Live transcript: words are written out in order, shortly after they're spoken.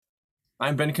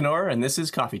I'm Ben Knorr, and this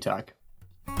is Coffee Talk.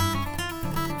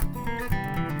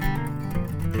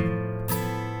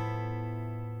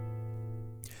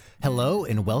 Hello,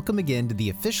 and welcome again to the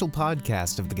official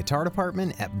podcast of the guitar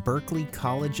department at Berklee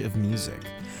College of Music.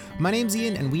 My name's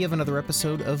Ian, and we have another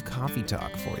episode of Coffee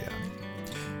Talk for you.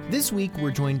 This week,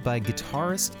 we're joined by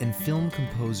guitarist and film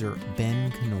composer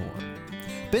Ben Knorr.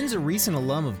 Ben's a recent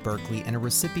alum of Berklee and a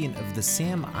recipient of the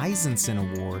Sam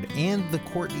Eisenson Award and the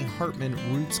Courtney Hartman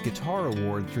Roots Guitar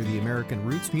Award through the American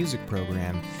Roots Music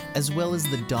Program, as well as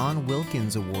the Don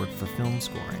Wilkins Award for film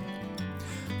scoring.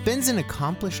 Ben's an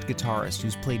accomplished guitarist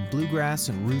who's played bluegrass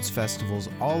and roots festivals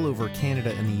all over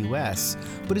Canada and the US,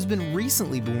 but has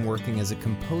recently been working as a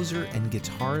composer and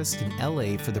guitarist in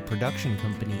LA for the production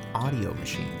company Audio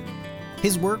Machine.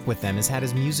 His work with them has had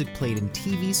his music played in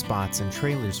TV spots and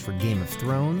trailers for Game of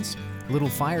Thrones, Little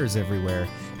Fires Everywhere,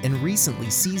 and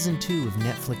recently Season 2 of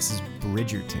Netflix's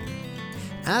Bridgerton.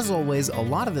 As always, a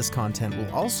lot of this content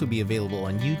will also be available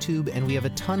on YouTube, and we have a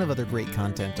ton of other great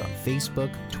content on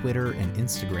Facebook, Twitter, and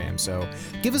Instagram, so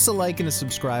give us a like and a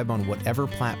subscribe on whatever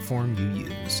platform you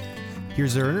use.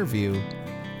 Here's our interview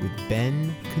with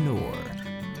Ben Knorr.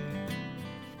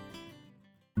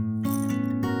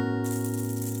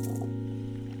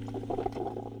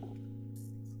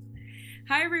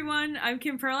 Hi everyone, I'm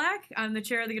Kim Perlak. I'm the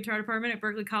chair of the guitar department at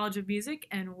Berklee College of Music,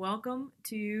 and welcome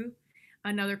to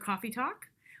another Coffee Talk.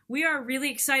 We are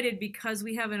really excited because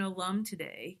we have an alum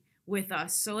today with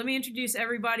us. So let me introduce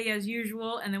everybody as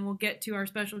usual, and then we'll get to our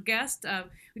special guest.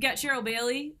 We got Cheryl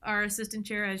Bailey, our assistant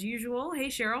chair as usual. Hey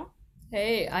Cheryl.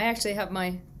 Hey, I actually have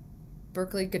my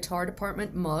Berklee Guitar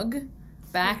Department mug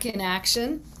back in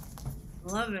action.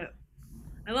 Love it.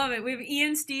 I love it. We have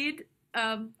Ian Steed,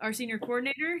 our senior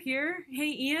coordinator here.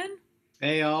 Hey Ian.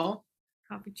 Hey y'all.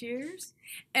 Coffee cheers.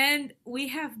 And we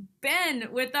have Ben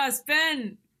with us.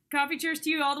 Ben, coffee cheers to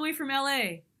you all the way from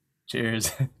LA.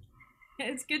 Cheers.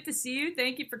 It's good to see you.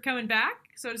 Thank you for coming back,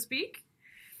 so to speak.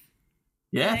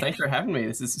 Yeah, thanks for having me.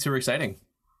 This is super exciting.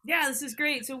 Yeah, this is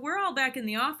great. So we're all back in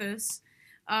the office,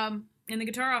 in the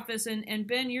guitar office, and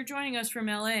Ben, you're joining us from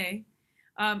LA.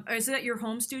 Is that your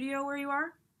home studio where you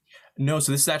are? No,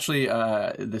 so this is actually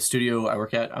the studio I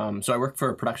work at. So I work for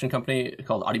a production company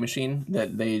called Audio Machine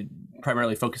that they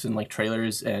primarily focus in like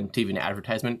trailers and TV and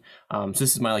advertisement. So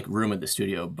this is my like room at the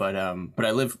studio, but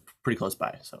I live pretty close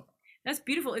by. So that's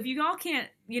beautiful. If you all can't,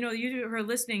 you are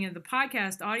listening in the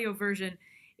podcast audio version,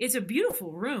 it's a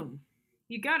beautiful room.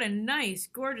 You got a nice,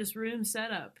 gorgeous room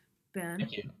set up, Ben.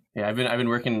 Thank you. Yeah, I've been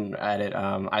working at it.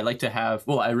 I like to have,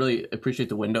 I really appreciate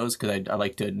the windows because I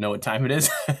like to know what time it is.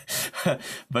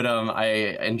 But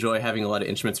I enjoy having a lot of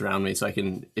instruments around me, so I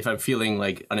can, if I'm feeling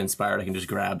like uninspired, I can just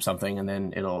grab something and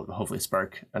then it'll hopefully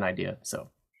spark an idea.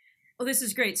 So. Well, this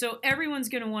is great. So everyone's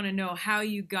going to want to know how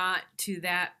you got to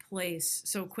that place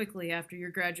so quickly after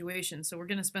your graduation. So we're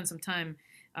going to spend some time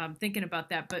thinking about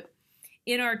that. But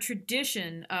in our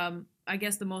tradition, I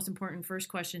guess the most important first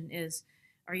question is,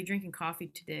 are you drinking coffee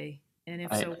today? And if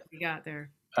so, what do you got there?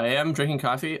 I am drinking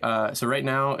coffee. So right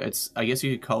now I guess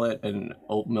you could call it an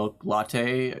oat milk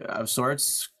latte of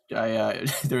sorts. There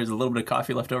was a little bit of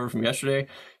coffee left over from yesterday.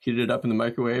 Heated it up in the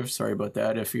microwave. Sorry about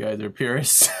that if you guys are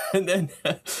purists. and then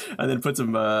put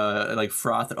some like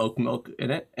froth and oat milk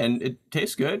in it, and it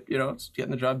tastes good. It's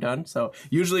getting the job done. So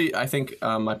usually I think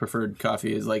my preferred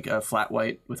coffee is like a flat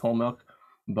white with whole milk,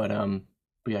 but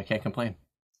yeah, I can't complain.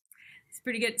 It's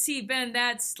pretty good. See, Ben,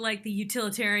 that's like the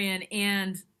utilitarian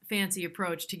and fancy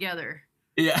approach together.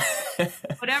 Yeah.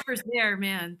 Whatever's there,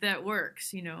 man, that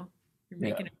works, You're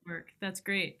making it work. That's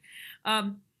great.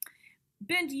 Ben,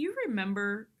 do you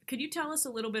remember, could you tell us a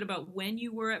little bit about when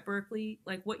you were at Berklee,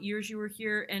 like what years you were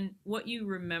here, and what you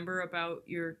remember about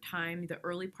your time, the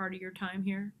early part of your time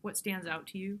here? What stands out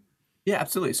to you? Yeah,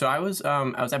 absolutely. So I was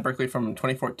at Berklee from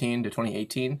 2014 to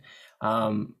 2018.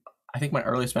 I think my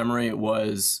earliest memory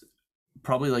was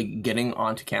probably like getting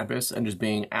onto campus and just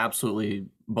being absolutely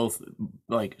both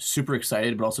like super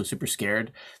excited but also super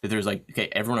scared that there's like, okay,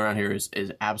 everyone around here is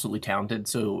absolutely talented,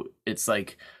 so it's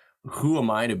like, who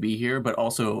am I to be here, but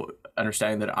also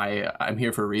understanding that I'm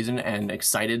here for a reason and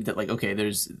excited that like, okay,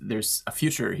 there's a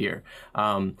future here.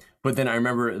 But then I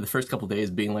remember the first couple of days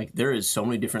being like, there is so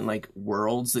many different like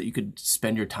worlds that you could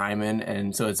spend your time in,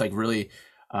 and so it's like really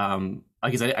I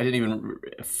guess I didn't even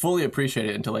fully appreciate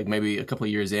it until like maybe a couple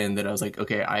of years in, that I was like,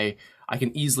 okay, I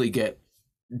can easily get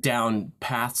down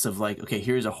paths of like, okay,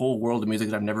 here's a whole world of music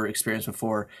that I've never experienced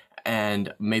before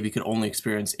and maybe could only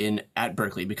experience at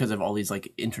Berklee because of all these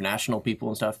like international people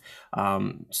and stuff.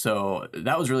 So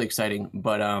that was really exciting.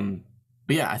 But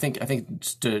but yeah, I think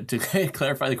just to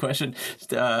clarify the question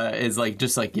is like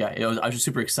just like yeah, I was just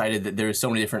super excited that there's so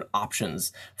many different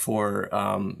options for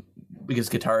because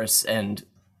guitarists and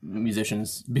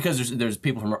musicians, because there's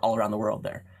people from all around the world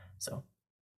there. So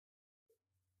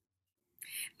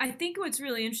I think what's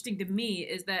really interesting to me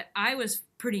is that I was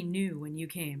pretty new when you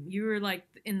came. You were like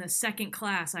in the second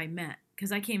class I met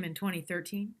because I came in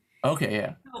 2013. okay,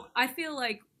 yeah. So I feel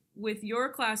like with your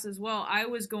class as well, I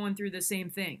was going through the same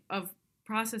thing of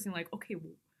processing like, okay,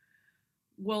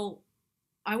 well,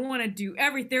 I want to do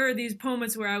everything. There are these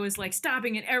moments where I was like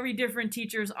stopping at every different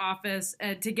teacher's office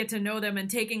to get to know them and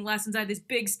taking lessons. I had these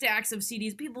big stacks of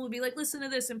CDs. People would be like, listen to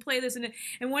this and play this.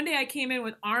 And one day I came in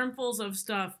with armfuls of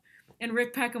stuff, and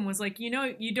Rick Peckham was like, you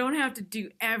know, you don't have to do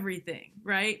everything,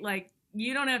 right? Like,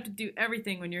 you don't have to do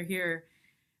everything when you're here.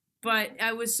 But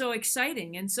I was so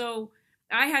exciting. And so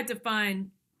I had to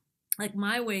find like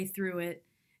my way through it.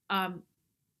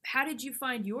 How did you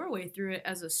find your way through it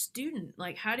as a student?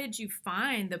 Like, how did you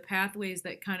find the pathways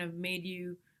that kind of made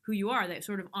you who you are, that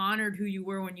sort of honored who you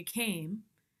were when you came,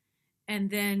 and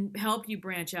then helped you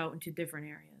branch out into different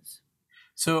areas?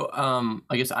 So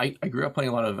I guess I grew up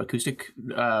playing a lot of acoustic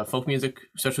folk music,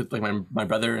 especially with, like my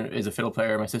brother is a fiddle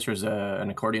player, my sister is an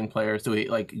accordion player. So we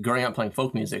like growing up playing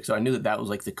folk music. So I knew that was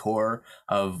like the core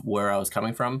of where I was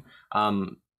coming from.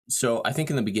 So I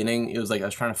think in the beginning it was like I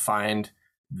was trying to find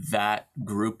that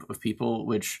group of people,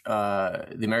 which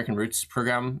the American Roots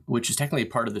program, which is technically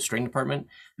part of the string department,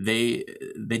 they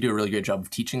do a really good job of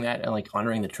teaching that and like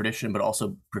honoring the tradition, but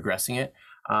also progressing it.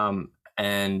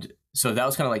 And so that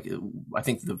was kind of like, I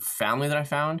think, the family that I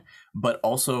found, but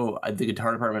also the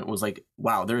guitar department was like,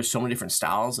 wow, there are so many different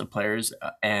styles of players,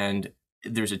 and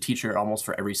there's a teacher almost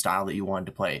for every style that you wanted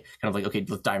to play. Kind of like, okay,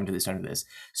 let's dive into this.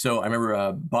 So I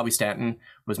remember Bobby Stanton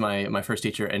was my first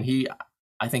teacher, and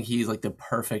I think he's like the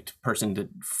perfect person to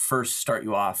first start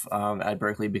you off at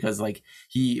Berklee, because like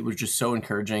he was just so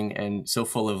encouraging and so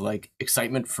full of like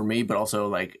excitement for me, but also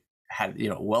like had, you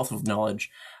know, a wealth of knowledge.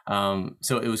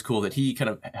 So it was cool that he kind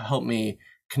of helped me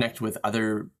connect with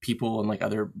other people and like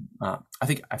other, I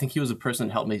think he was a person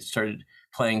that helped me started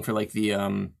playing for like the,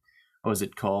 what was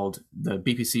it called? The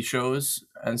BPC shows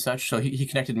and such. So he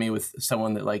connected me with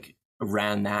someone that like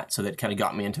ran that. So that kind of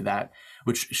got me into that,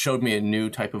 which showed me a new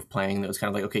type of playing that was kind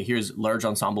of like, okay, here's large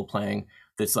ensemble playing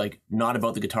that's like not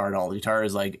about the guitar at all. The guitar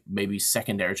is like maybe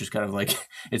secondary. It's just kind of like,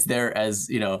 it's there as,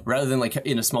 you know, rather than like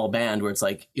in a small band where it's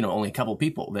like, you know, only a couple of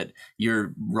people, that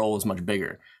your role is much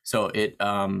bigger. So it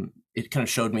kind of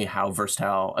showed me how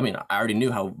versatile, I mean, I already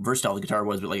knew how versatile the guitar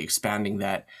was, but like expanding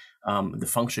that, the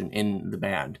function in the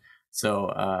band. So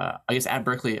I guess at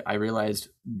Berklee, I realized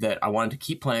that I wanted to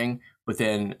keep playing, but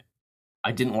then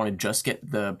I didn't want to just get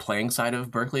the playing side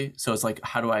of Berklee. So it's like,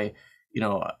 how do I, you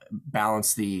know,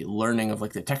 balance the learning of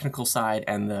like the technical side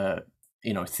and the,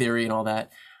 you know, theory and all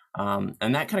that.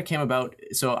 And that kind of came about.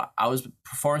 So I was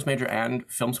performance major and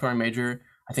film scoring major,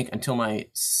 I think, until my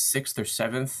 6th or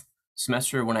 7th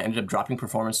semester, when I ended up dropping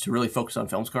performance to really focus on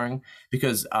film scoring,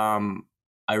 because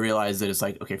I realized that it's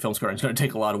like, okay, film scoring is going to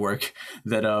take a lot of work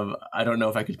that I don't know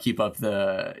if I could keep up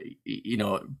the, you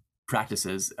know,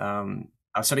 practices.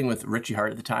 I was studying with Richie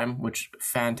Hart at the time, which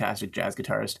fantastic jazz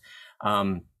guitarist.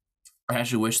 I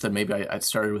actually wish that maybe I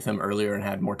started with him earlier and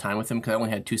had more time with him, because I only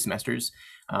had 2 semesters.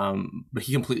 But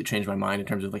he completely changed my mind in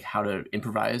terms of like how to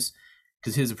improvise,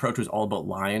 because his approach was all about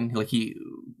line. Like we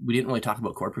didn't really talk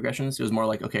about chord progressions. It was more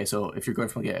like, okay, so if you're going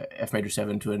from like a F major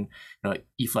 7 to an, you know, like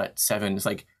E flat 7, it's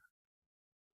like,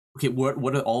 okay,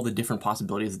 what are all the different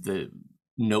possibilities that the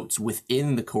notes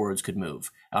within the chords could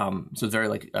move? So it's very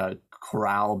like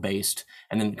chorale based,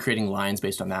 and then creating lines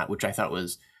based on that, which I thought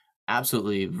was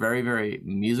absolutely very, very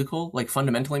musical, like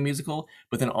fundamentally musical,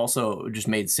 but then also just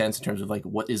made sense in terms of like,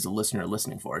 what is the listener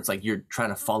listening for? It's like you're trying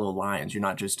to follow lines. You're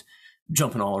not just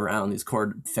jumping all around these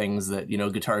chord things that, you know,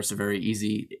 guitarists are very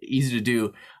easy to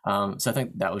do. So I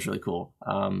think that was really cool.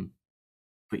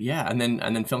 But yeah, and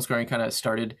then film scoring kind of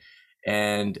started,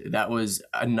 and that was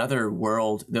another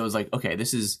world that was like, okay,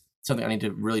 this is something I need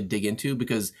to really dig into,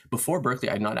 because before Berklee,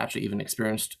 I'd not actually even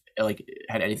experienced, like,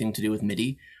 had anything to do with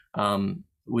MIDI,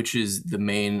 which is the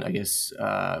main, I guess,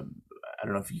 I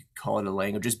don't know if you call it a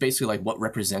language, just basically like what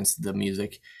represents the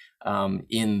music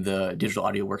in the digital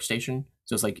audio workstation.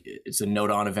 So it's like, it's a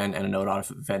note on event and a note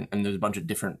off event, and there's a bunch of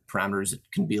different parameters that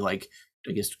can be like,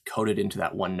 I guess, coded into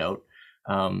that one note.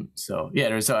 So yeah,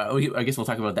 I guess we'll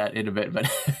talk about that in a bit,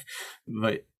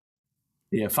 but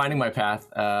yeah, finding my path,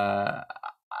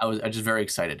 I was just very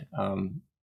excited.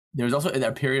 There was also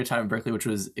a period of time in Berklee which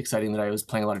was exciting, that I was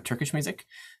playing a lot of Turkish music.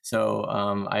 So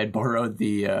I had borrowed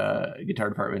the guitar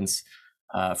department's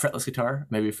fretless guitar,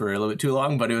 maybe for a little bit too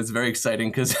long, but it was very exciting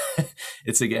because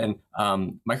it's, again,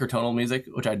 microtonal music,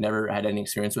 which I'd never had any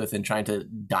experience with, and trying to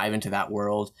dive into that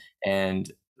world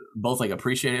and both like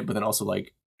appreciate it, but then also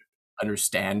like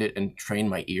understand it and train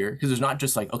my ear. Because there's not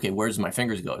just like, okay, where does my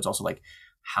fingers go? It's also like,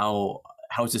 how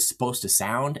is this supposed to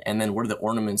sound? And then what are the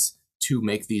ornaments to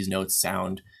make these notes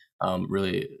sound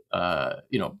really,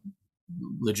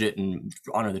 legit, and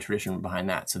honor the tradition behind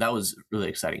that. So that was really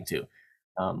exciting too.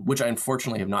 Which I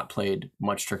unfortunately have not played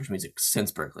much Turkish music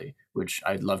since Berklee, which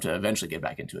I'd love to eventually get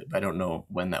back into it, but I don't know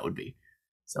when that would be.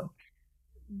 So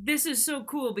this is so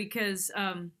cool because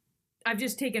I've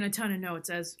just taken a ton of notes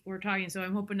as we're talking, so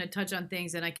I'm hoping to touch on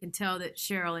things, and I can tell that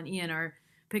Cheryl and Ian are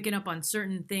picking up on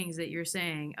certain things that you're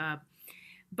saying.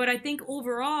 But I think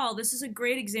overall, this is a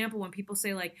great example when people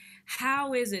say, like,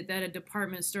 how is it that a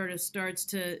department starts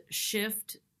to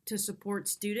shift to support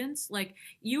students? Like,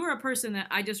 you are a person that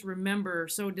I just remember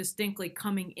so distinctly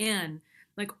coming in,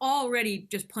 like already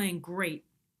just playing great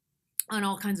on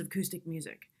all kinds of acoustic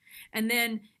music. And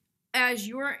then as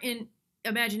your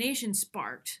imagination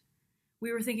sparked,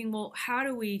 we were thinking, well, how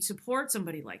do we support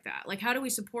somebody like that? Like, how do we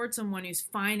support someone who's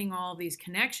finding all these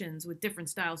connections with different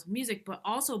styles of music, but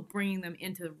also bringing them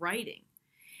into writing?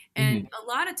 And a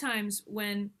lot of times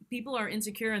when people are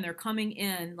insecure and they're coming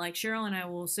in, like Cheryl and I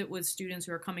will sit with students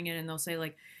who are coming in and they'll say,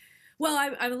 like, well,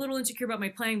 I'm a little insecure about my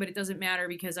playing, but it doesn't matter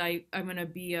because I'm going to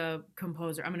be a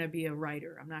composer. I'm going to be a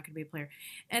writer. I'm not going to be a player.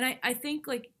 And I think,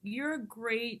 like, you're a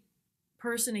great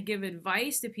person to give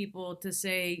advice to people to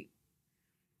say,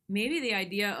 maybe the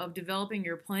idea of developing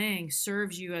your playing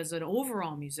serves you as an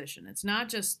overall musician. It's not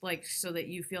just like so that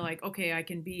you feel like, okay, I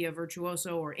can be a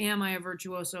virtuoso, or am I a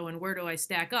virtuoso, and where do I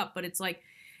stack up? But it's like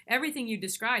everything you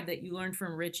described that you learned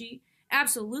from Richie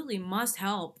absolutely must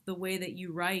help the way that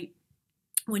you write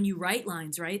when you write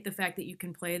lines, right? The fact that you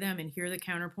can play them and hear the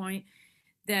counterpoint,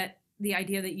 that the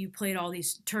idea that you played all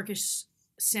these Turkish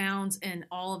sounds and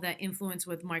all of that influence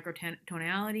with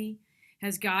microtonality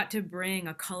has got to bring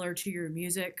a color to your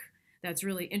music that's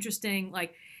really interesting.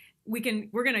 Like, we're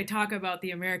going to talk about the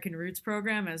American Roots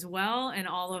program as well, and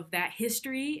all of that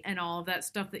history and all of that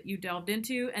stuff that you delved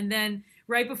into. And then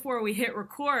right before we hit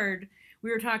record, we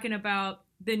were talking about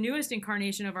the newest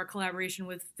incarnation of our collaboration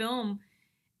with film,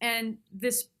 and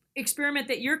this experiment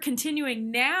that you're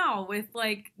continuing now with,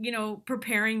 like,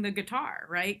 preparing the guitar,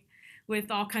 right? With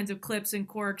all kinds of clips and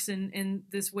corks, and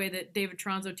this way that David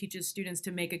Tronzo teaches students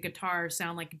to make a guitar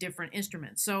sound like different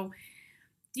instruments. So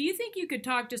do you think you could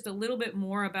talk just a little bit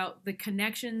more about the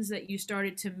connections that you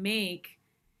started to make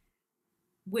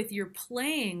with your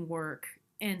playing work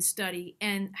and study,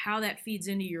 and how that feeds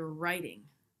into your writing?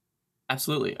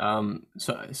 Absolutely.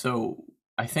 So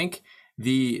I think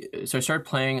so I started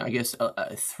playing, I guess,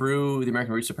 through the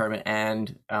American Roots department,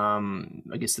 and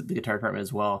I guess the guitar department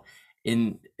as well,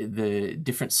 in the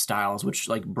different styles, which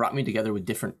like brought me together with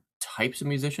different types of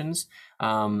musicians.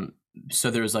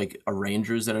 So there's like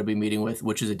arrangers that I'd be meeting with,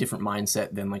 which is a different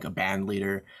mindset than like a band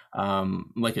leader,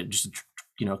 like a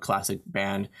classic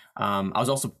band. I was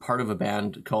also part of a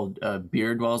band called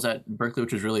Beard while I was at Berklee,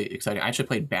 which was really exciting. I actually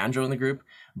played banjo in the group,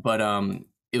 but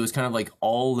it was kind of like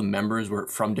all the members were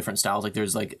from different styles. Like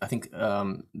there's like, I think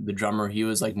the drummer, he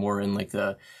was like more in like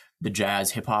the jazz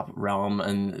hip hop realm,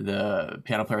 and the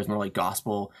piano player was more like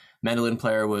gospel. Mandolin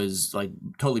player was like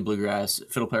totally bluegrass,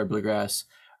 fiddle player bluegrass.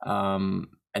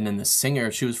 And then the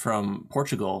singer, she was from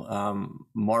Portugal.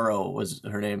 Moro was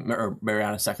her name, or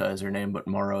Mariana Seca is her name, but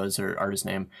Moro is her artist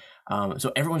name.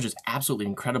 So everyone's just absolutely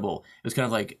incredible. It was kind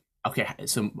of like, okay,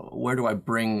 so where do I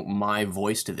bring my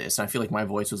voice to this? And I feel like my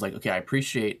voice was like, okay, I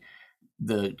appreciate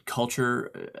the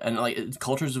culture and like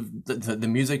cultures of the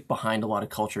music behind a lot of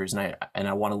cultures, and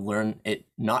I want to learn it,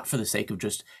 not for the sake of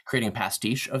just creating a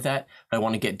pastiche of that, but I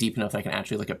want to get deep enough that I can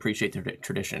actually like appreciate the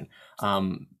tradition.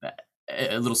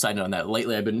 A little side note on that,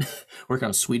 lately I've been working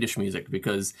on Swedish music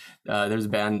because there's a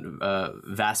band,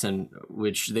 Vasen,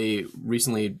 which they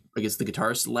recently, I guess the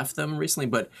guitarist left them recently,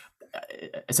 but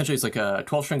essentially it's like a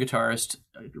 12-string guitarist,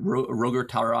 Roger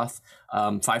Talroth,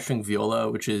 5-string viola,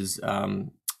 which is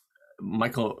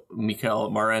Mikael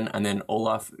Maren, and then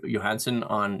Olaf Johansson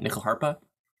on nyckelharpa.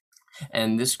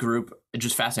 And this group, it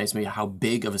just fascinates me how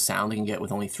big of a sound they can get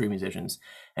with only 3 musicians,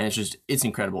 and it's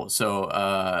incredible.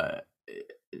 So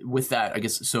with that, I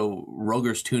guess, so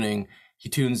Roger's tuning, he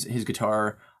tunes his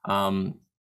guitar A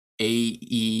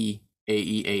E A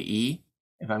E A E,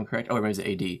 if I'm correct. Oh, maybe it's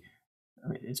A D.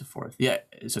 It's a fourth. Yeah,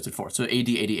 so it's a fourth. So A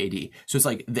D A D A D. So it's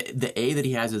like the A that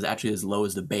he has is actually as low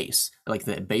as the bass. Like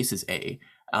the bass is A.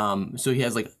 So he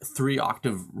has like 3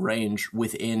 octave range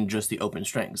within just the open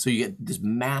strings. So you get this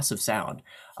massive sound.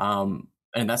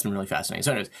 and that's been really fascinating.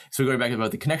 So anyways, so going back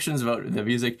about the connections about the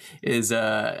music is,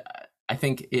 I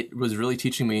think it was really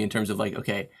teaching me in terms of like,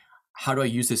 okay, how do I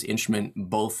use this instrument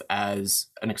both as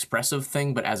an expressive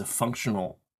thing, but as a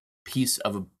functional piece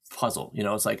of a puzzle? You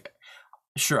know, it's like,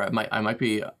 sure, I might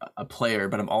be a player,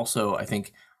 but I'm also, I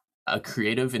think, a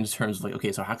creative in terms of like,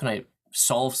 okay, so how can I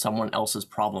solve someone else's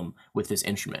problem with this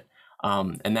instrument?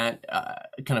 And that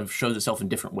kind of shows itself in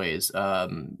different ways.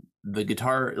 The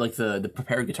guitar, like the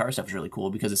prepared guitar stuff is really cool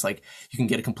because it's like you can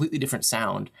get a completely different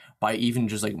sound by even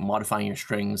just like modifying your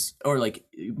strings, or like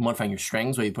modifying your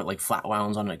strings where you put like flat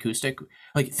wounds on an acoustic.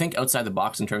 Like think outside the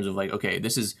box in terms of like, okay,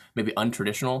 this is maybe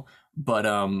untraditional, but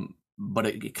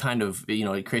it kind of, you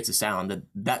know, it creates a sound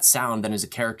that sound then is a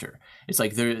character. It's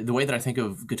like the way that I think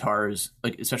of guitars,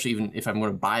 like especially even if I'm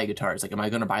going to buy a guitar, it's like, am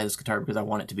I going to buy this guitar because I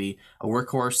want it to be a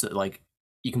workhorse that like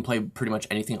you can play pretty much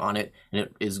anything on it and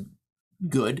it is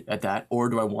good at that, or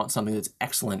do I want something that's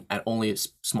excellent at only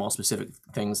small specific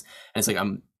things? And it's like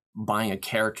I'm buying a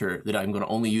character that I'm going to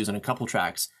only use in a couple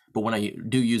tracks, but when I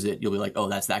do use it, you'll be like, oh,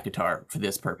 that's that guitar for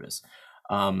this purpose.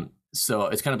 So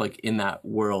it's kind of like in that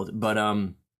world, but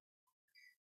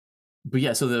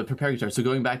yeah, so the prepared guitar. So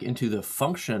going back into the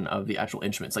function of the actual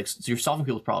instruments, like so you're solving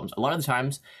people's problems. A lot of the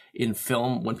times in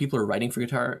film, when people are writing for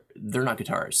guitar, they're not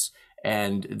guitarists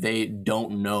and they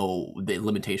don't know the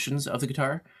limitations of the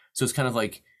guitar. So it's kind of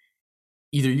like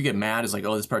either you get mad as like,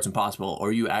 oh, this part's impossible,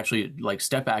 or you actually like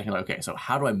step back and you're like, okay, so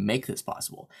how do I make this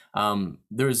possible?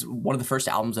 There's one of the first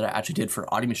albums that I actually did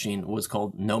for Audio Machine was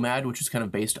called Nomad, which is kind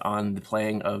of based on the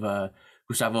playing of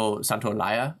Gustavo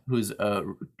Santaolalla, who's a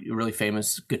really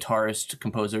famous guitarist,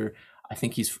 composer. I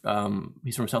think he's from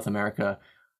South America.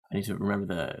 I need to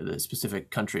remember the specific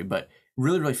country, but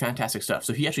really, really fantastic stuff.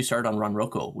 So he actually started on Ron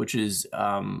Rocco, which is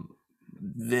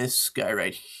this guy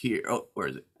right here. Oh, where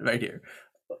is it? Right here.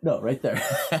 No, right there,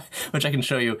 which I can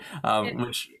show you.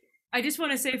 Which I just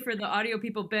want to say for the audio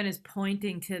people, Ben is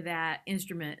pointing to that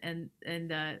instrument, and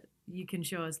you can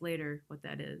show us later what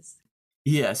that is.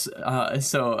 Yes.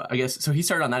 So I guess so he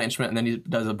started on that instrument and then he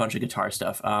does a bunch of guitar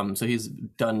stuff. So he's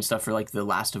done stuff for like The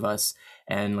Last of Us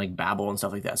and like Babel and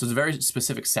stuff like that. So it's a very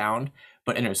specific sound.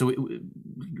 But anyway, so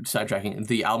sidetracking,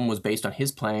 the album was based on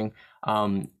his playing.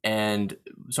 And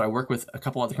so I work with a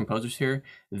couple other composers here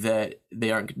that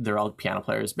they're all piano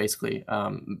players basically.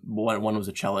 One was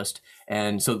a cellist.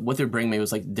 And so what they're bringing me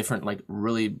was like different, like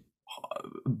really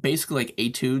basically like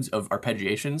etudes of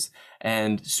arpeggiations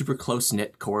and super close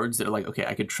knit chords that are like, okay,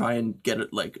 I could try and get it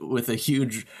like with a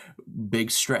huge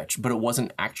big stretch, but it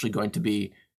wasn't actually going to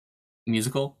be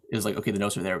musical. It was like, okay, the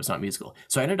notes are there, but it's not musical.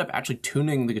 So I ended up actually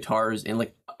tuning the guitars in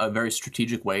like a very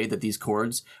strategic way that these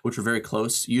chords, which were very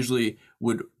close, usually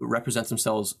would represent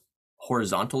themselves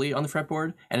horizontally on the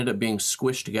fretboard, ended up being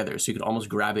squished together. So you could almost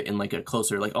grab it in like a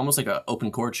closer, like almost like an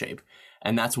open chord shape.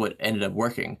 And that's what ended up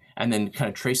working. And then kind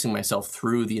of tracing myself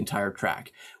through the entire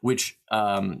track, which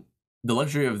the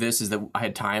luxury of this is that I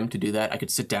had time to do that. I could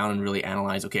sit down and really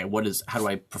analyze, okay, how do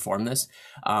I perform this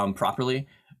properly?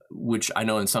 Which I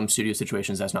know in some studio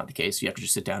situations, that's not the case. You have to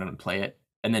just sit down and play it.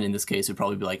 And then in this case, it'd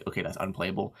probably be like, okay, that's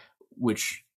unplayable,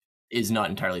 which is not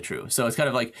entirely true. So it's kind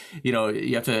of like, you know,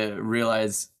 you have to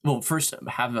realize, well, first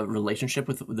have a relationship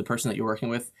with the person that you're working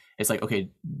with. It's like, okay,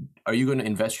 are you going to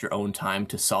invest your own time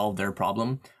to solve their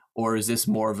problem? Or is this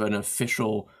more of an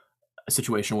official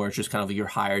situation where it's just kind of like you're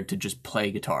hired to just play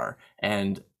guitar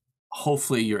and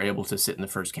hopefully you're able to sit in the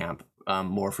first camp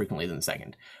more frequently than the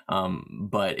second.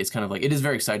 But it's kind of like, it is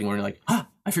very exciting when you're like,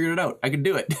 I figured it out. I could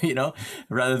do it, you know,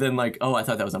 rather than like, oh, I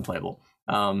thought that was unplayable.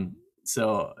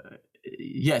 So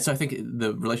I think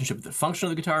the relationship with the function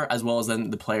of the guitar, as well as then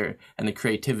the player and the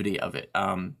creativity of it,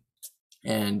 and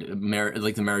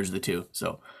like the marriage of the two.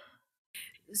 So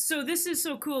this is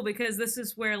so cool because this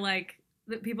is where like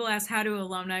people ask, how do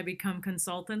alumni become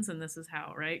consultants? And this is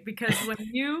how, right? Because when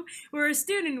you were a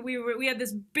student, we had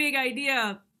this big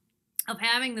idea of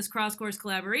having this cross-course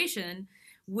collaboration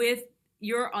with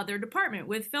your other department,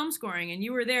 with film scoring, and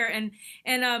you were there, and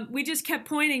we just kept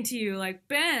pointing to you like,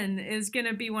 Ben is going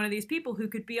to be one of these people who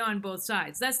could be on both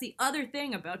sides. That's the other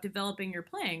thing about developing your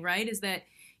playing, right? Is that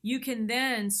you can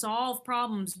then solve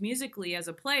problems musically as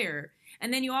a player,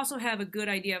 and then you also have a good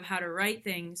idea of how to write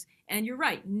things. And you're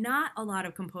right, not a lot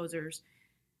of composers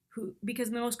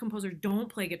because most composers don't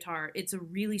play guitar, it's a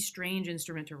really strange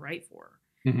instrument to write for.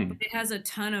 Mm-hmm. But it has a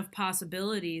ton of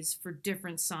possibilities for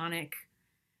different sonic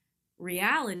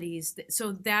realities.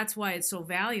 So that's why it's so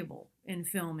valuable in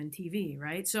film and TV,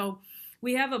 right? So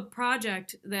we have a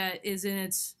project that is in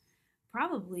its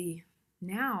probably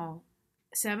now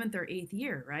 7th or 8th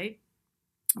year, right?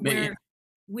 Where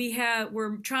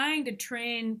we're trying to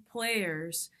train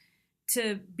players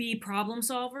to be problem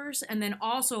solvers, and then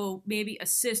also maybe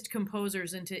assist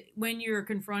composers into when you're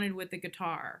confronted with the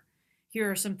guitar. Here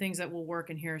are some things that will work,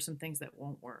 and here are some things that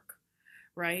won't work,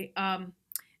 right?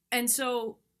 And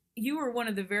so you were one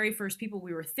of the very first people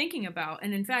we were thinking about,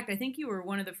 and in fact, I think you were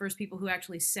one of the first people who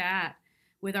actually sat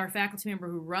with our faculty member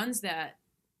who runs that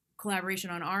collaboration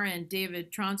on our end,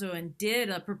 David Tronzo, and did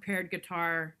a prepared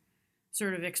guitar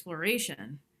sort of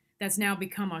exploration that's now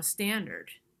become a standard.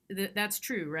 That's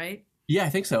true, right? Yeah, I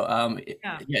think so.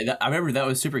 Yeah. I remember that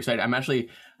was super exciting. I'm actually,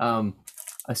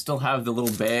 I still have the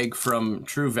little bag from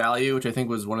True Value, which I think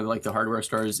was one of the hardware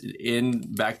stores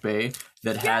in Back Bay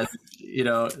that has,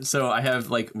 so I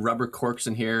have like rubber corks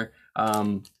in here,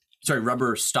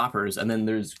 rubber stoppers, and then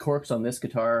there's corks on this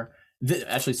guitar.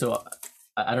 Actually, so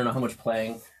I don't know how much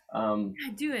playing.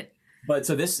 Do it. But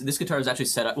so this guitar is actually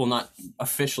set up, well, not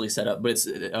officially set up, but it's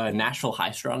Nashville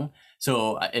high strung.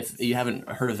 So if you haven't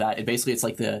heard of that, it's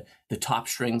like the top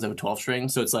strings of a 12 string.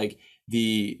 So it's like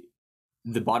the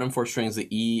bottom four strings, the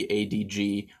E, A, D,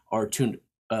 G, are tuned,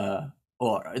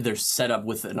 or they're set up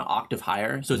with an octave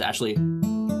higher. So it's actually,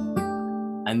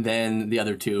 and then the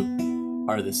other two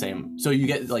are the same. So you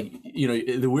get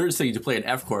the weirdest thing, to play an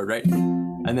F chord, right?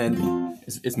 And then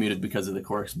it's muted because of the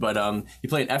corks, but you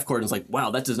play an F chord and it's like,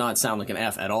 wow, that does not sound like an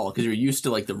F at all, because you're used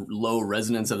to like the low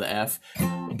resonance of the F.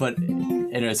 But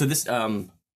anyway, so this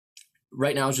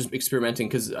right now is just experimenting,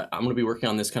 because I'm going to be working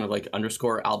on this kind of like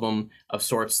underscore album of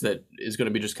sorts that is going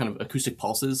to be just kind of acoustic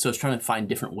pulses. So it's trying to find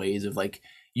different ways of like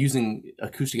using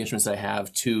acoustic instruments that I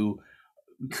have to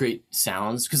create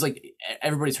sounds, because like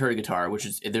everybody's heard a guitar, which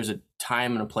is, there's a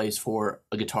time and a place for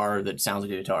a guitar that sounds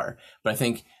like a guitar, but I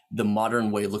think the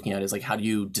modern way of looking at it is like, how do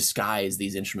you disguise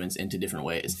these instruments into different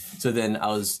ways? So then I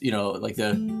was, like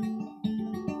there's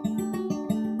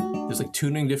like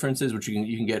tuning differences, which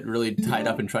you can get really tied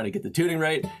up in trying to get the tuning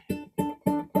right. It's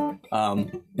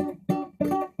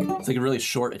like a really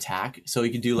short attack, so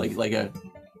you could do like a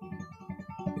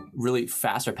really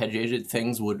fast arpeggiated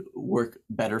things would work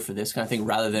better for this kind of thing,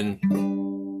 rather than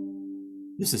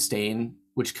the sustain,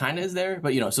 which kind of is there,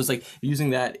 but so it's like using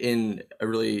that in a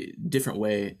really different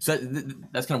way. So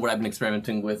that's kind of what I've been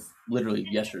experimenting with literally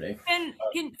yesterday. And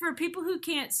for people who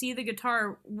can't see the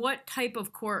guitar, what type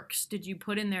of corks did you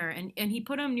put in there? And he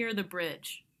put them near the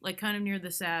bridge, like kind of near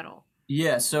the saddle.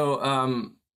 Yeah, so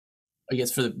I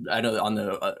guess I know that on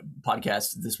the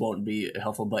podcast this won't be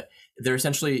helpful, but they're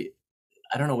essentially,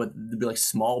 I don't know what they'd be, like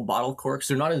small bottle corks.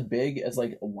 They're not as big as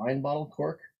like a wine bottle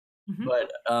cork. Mm-hmm.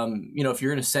 But if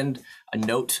you're going to send a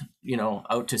note,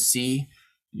 out to sea,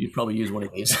 you'd probably use one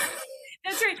of these.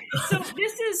 That's right. So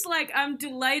this is like, I'm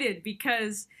delighted,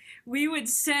 because we would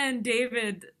send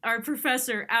David, our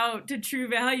professor, out to True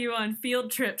Value on field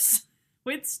trips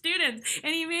with students,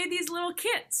 and he made these little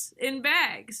kits in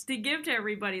bags to give to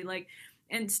everybody,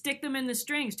 and stick them in the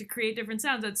strings to create different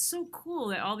sounds. That's so cool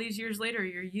that all these years later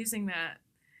you're using that.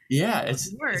 Yeah,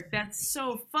 That's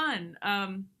so fun.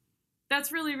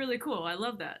 That's really, really cool. I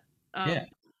love that. Yeah.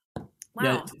 Wow.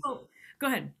 Yeah. So, go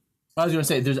ahead. I was going to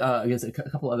say, there's, I guess, a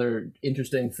couple other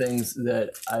interesting things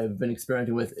that I've been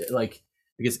experimenting with, like,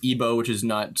 I guess, EBow, which is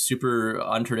not super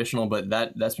untraditional, but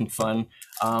that's been fun.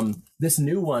 This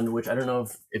new one, which I don't know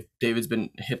if David's been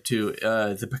hip to,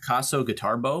 the Picasso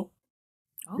guitar bow.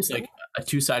 Oh, it's like a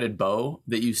two-sided bow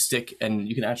that you stick, and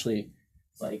you can actually,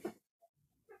 like,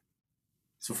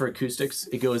 so for acoustics,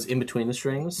 it goes in between the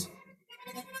strings.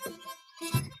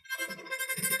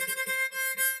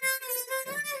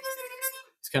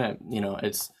 Kind of,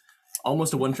 it's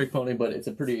almost a one-trick pony, but it's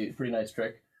a pretty nice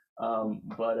trick.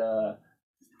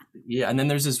 Yeah, and then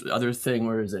there's this other thing.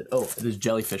 Where is it? Oh, there's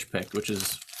jellyfish pick, which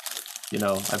is,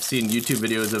 I've seen YouTube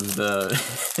videos of the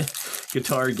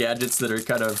guitar gadgets that are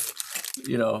kind of,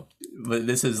 but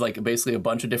this is like basically a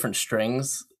bunch of different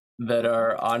strings that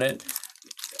are on it.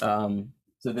 So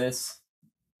this,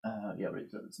 yeah, right.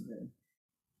 So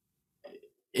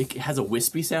it has a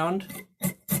wispy sound.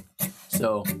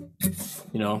 So,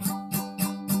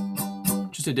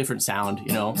 just a different sound,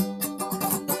 you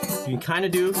can kind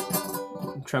of do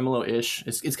tremolo-ish.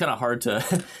 It's kind of hard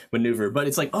to maneuver, but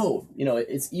it's like,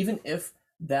 it's, even if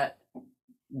that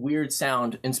weird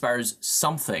sound inspires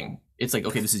something, it's like,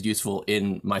 okay, this is useful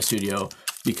in my studio,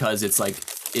 because it's like,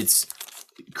 it's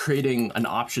creating an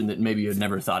option that maybe you had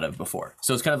never thought of before.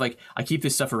 So it's kind of like, I keep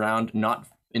this stuff around, not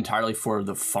entirely for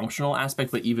the functional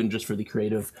aspect, but even just for the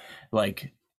creative,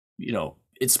 like,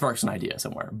 it sparks an idea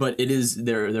somewhere. But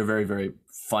they're very, very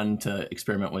fun to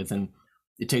experiment with, and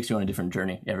it takes you on a different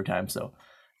journey every time. So,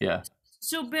 yeah.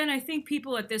 So, Ben, I think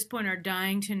people at this point are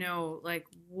dying to know, like,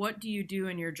 what do you do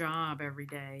in your job every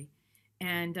day?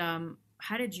 And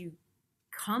how did you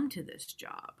come to this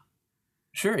job?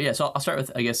 Sure. Yeah. So I'll start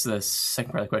with, I guess, the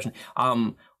second part of the question.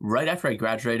 Right after I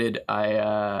graduated,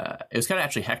 it was kind of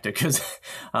actually hectic because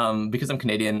I'm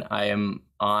Canadian. I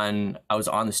was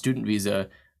on the student visa,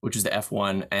 which is the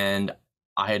F1, and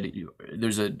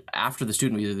after the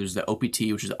student visa, there's the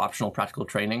OPT, which is the optional practical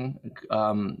training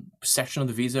section of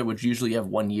the visa, which usually you have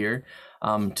 1 year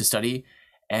to study.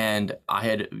 And I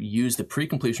had used the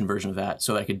pre-completion version of that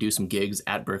so that I could do some gigs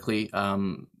at Berklee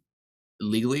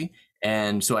legally.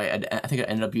 And so I think I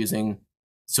ended up using,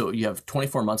 so you have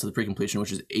 24 months of the pre-completion,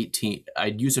 which is 18.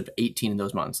 I'd used up 18 in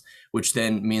those months, which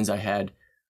then means I had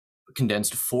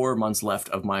condensed 4 months left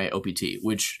of my OPT,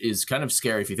 which is kind of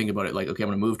scary if you think about it. Like, okay, I'm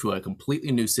going to move to a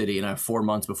completely new city and I have 4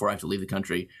 months before I have to leave the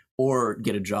country or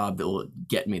get a job that will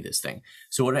get me this thing.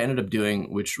 So what I ended up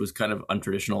doing, which was kind of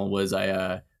untraditional, was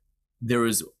there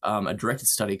was a directed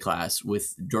study class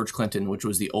with George Clinton, which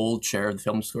was the old chair of the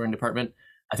film scoring department.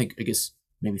 I guess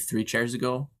maybe 3 chairs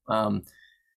ago.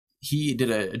 He did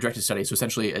a directed study. So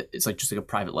essentially it's like just like a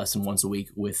private lesson once a week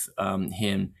with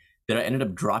him, that I ended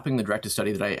up dropping the directed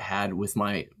study that I had with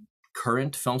my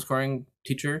current film scoring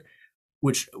teacher,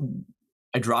 which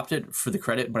I dropped it for the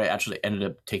credit, but I actually ended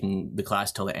up taking the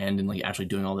class till the end and like actually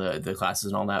doing all the classes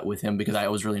and all that with him because I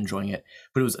was really enjoying it.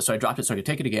 But so I dropped it so I could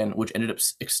take it again, which ended up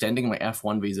extending my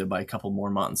F1 visa by a couple more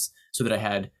months so that I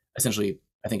had essentially,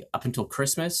 I think, up until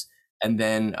Christmas and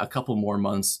then a couple more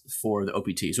months for the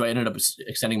OPT. So I ended up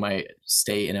extending my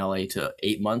stay in LA to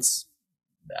 8 months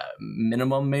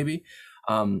minimum, maybe,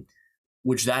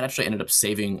 which that actually ended up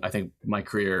saving, I think, my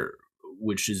career,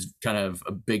 which is kind of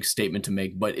a big statement to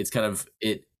make, but it's kind of,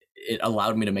 it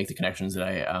allowed me to make the connections that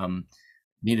I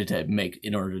needed to make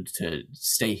in order to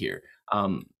stay here.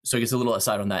 So I guess a little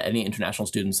aside on that, any international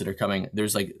students that are coming,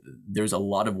 there's a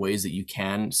lot of ways that you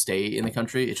can stay in the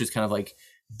country. It's just kind of like,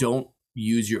 don't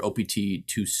use your OPT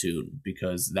too soon,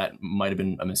 because that might have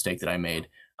been a mistake that I made.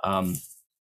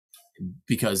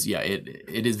 Because yeah,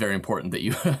 it is very important that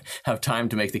you have time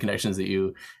to make the connections that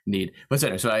you need. But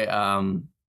anyway, so I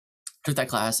took that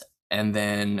class, and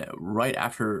then right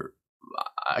after,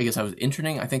 I guess I was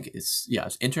interning. I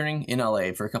was interning in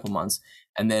LA for a couple months,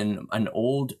 and then an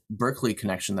old Berklee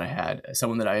connection that I had,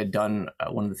 someone that I had done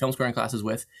one of the film scoring classes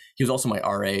with. He was also my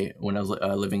RA when I was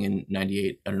living in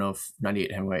 98. I don't know if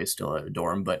 98 Hemingway is still a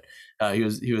dorm, but he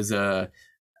was an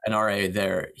RA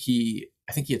there.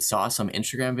 I think he had saw some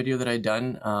Instagram video that I'd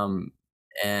done,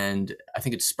 and I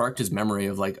think it sparked his memory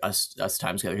of like us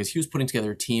time together, because he was putting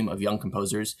together a team of young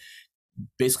composers.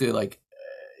 Basically, like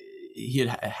he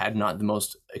had not the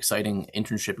most exciting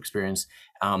internship experience,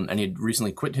 and he had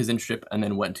recently quit his internship and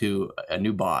then went to a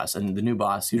new boss. And the new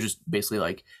boss, he was just basically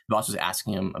like, the boss was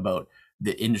asking him about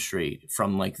the industry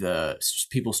from like the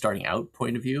people starting out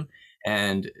point of view.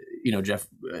 And Jeff,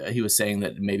 he was saying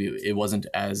that maybe it wasn't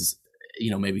as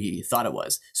maybe he thought it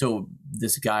was. So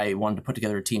this guy wanted to put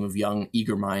together a team of young,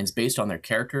 eager minds based on their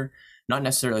character, not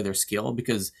necessarily their skill,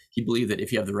 because he believed that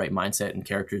if you have the right mindset and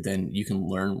character, then you can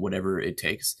learn whatever it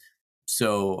takes.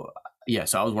 So yeah,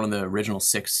 so I was one of the original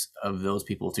 6 of those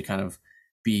people to kind of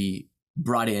be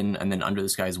brought in and then under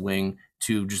this guy's wing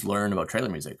to just learn about trailer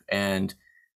music. And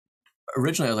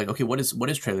originally I was like, okay, what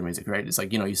is trailer music, right? It's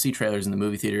like, you see trailers in the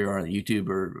movie theater or on YouTube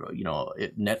or,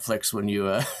 Netflix when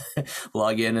you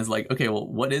log in. Is like, okay, well,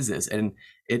 what is this? And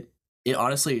it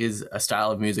honestly is a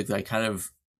style of music that I kind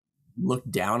of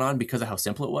looked down on because of how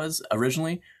simple it was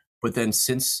originally, but then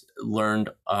since learned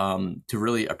to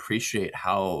really appreciate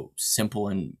how simple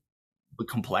and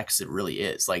complex it really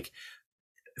is. Like,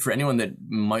 for anyone that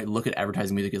might look at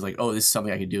advertising music as like, oh, this is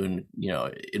something I could do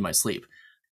in my sleep,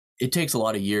 it takes a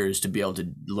lot of years to be able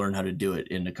to learn how to do it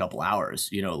in a couple hours,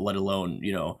 let alone,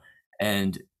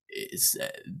 and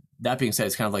that being said,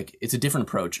 it's kind of like, it's a different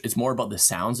approach. It's more about the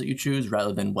sounds that you choose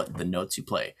rather than what the notes you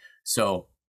play. So,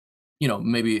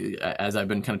 maybe as I've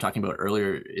been kind of talking about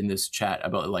earlier in this chat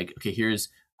about like, okay, here's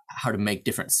how to make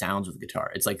different sounds with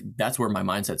guitar. It's like, that's where my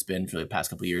mindset's been for the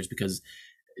past couple of years, because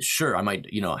sure, I might,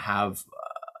 have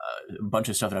a bunch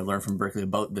of stuff that I've learned from Berklee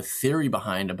about the theory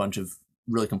behind a bunch of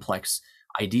really complex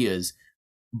ideas,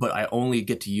 but I only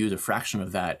get to use a fraction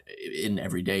of that in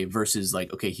every day versus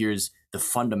like, okay, here's the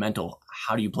fundamental,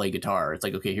 how do you play guitar? It's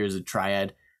like, okay, here's a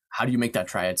triad. How do you make that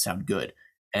triad sound good?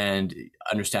 And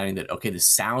understanding that, okay, the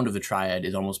sound of the triad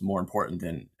is almost more important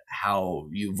than how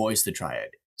you voice the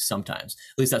triad sometimes.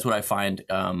 At least that's what I find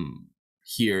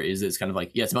here, is it's kind of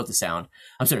like, yeah, it's about the sound.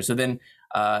 I'm sorry. So then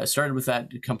started with that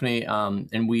company,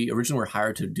 and we originally were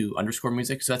hired to do underscore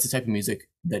music. So that's the type of music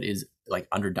that is like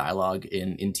under dialogue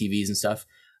in TVs and stuff.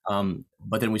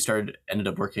 But then we ended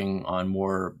up working on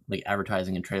more like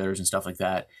advertising and trailers and stuff like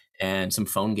that, and some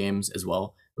phone games as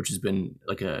well, which has been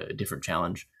like a different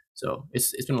challenge. So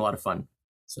it's been a lot of fun.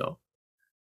 So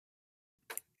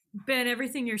Ben,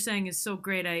 everything you're saying is so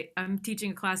great. I'm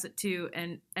teaching a class at 2,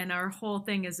 and our whole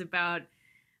thing is about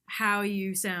how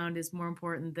you sound is more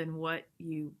important than what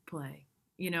you play,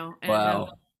 and wow.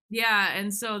 yeah,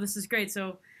 and so this is great.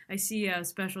 So I see a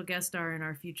special guest star in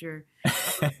our future.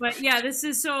 But yeah,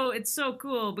 it's so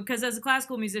cool because as a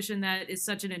classical musician, that is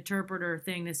such an interpreter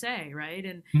thing to say, right?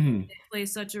 And Mhm. it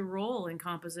plays such a role in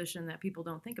composition that people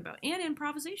don't think about, and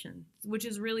improvisation, which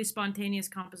is really spontaneous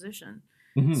composition.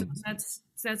 So Mhm.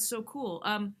 that's so cool.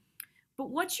 But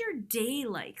what's your day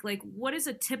like? Like, what is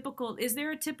is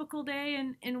there a typical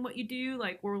day in what you do?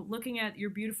 Like, we're looking at your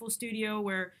beautiful studio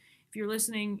where, if you're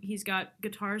listening, he's got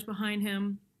guitars behind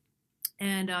him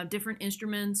and different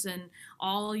instruments and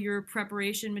all your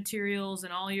preparation materials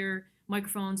and all your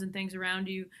microphones and things around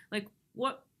you. Like,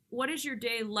 what is your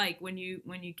day like when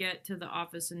you get to the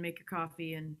office and make your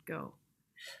coffee and go?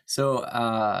 So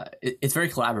it's very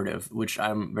collaborative, which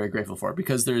I'm very grateful for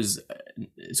because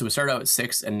so we started out at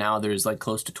 6 and now there's like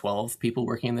close to 12 people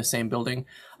working in the same building.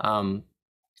 Out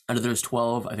of those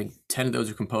 12, I think 10 of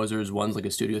those are composers. One's like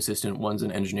a studio assistant, one's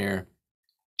an engineer.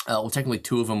 Well, technically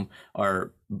 2 of them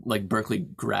are like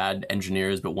Berklee grad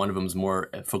engineers, but one of them is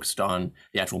more focused on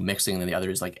the actual mixing and the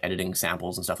other is like editing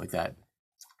samples and stuff like that.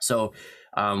 So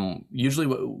usually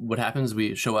what happens,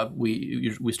 we show up,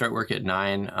 we start work at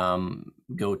 9,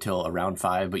 go till around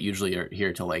 5, but usually are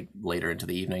here till like later into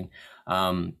the evening,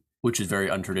 which is very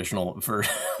untraditional for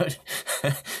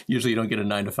usually you don't get a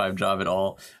 9 to 5 job at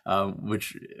all,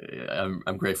 which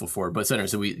I'm grateful for. But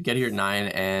so we get here at 9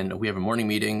 and we have a morning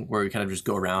meeting where we kind of just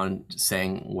go around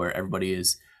saying where everybody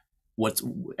is,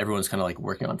 everyone's kind of like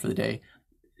working on for the day.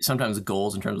 Sometimes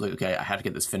goals in terms of like, okay, I have to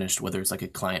get this finished, whether it's like a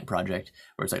client project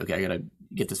where it's like, okay, I gotta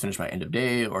get this finished by end of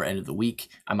day or end of the week.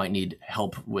 I might need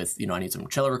help with, I need some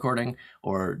cello recording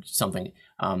or something.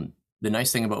 The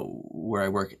nice thing about where I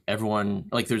work, everyone,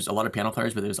 like there's a lot of piano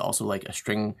players, but there's also like a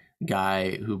string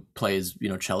guy who plays,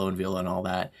 cello and viola and all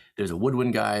that. There's a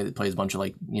woodwind guy that plays a bunch of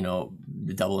like,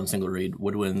 the double and single reed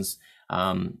woodwinds.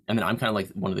 And then I'm kind of like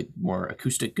one of the more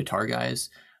acoustic guitar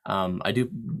guys. I do,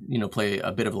 play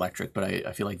a bit of electric, but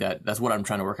I feel like that's what I'm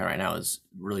trying to work on right now is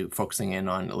really focusing in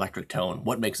on electric tone,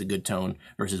 what makes a good tone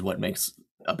versus what makes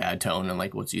a bad tone and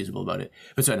like what's usable about it.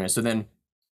 But so anyway, so then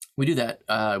we do that,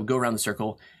 we go around the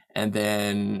circle and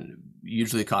then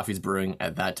usually coffee's brewing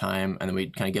at that time. And then we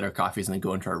kind of get our coffees and then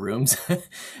go into our rooms.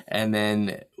 And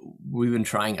then we've been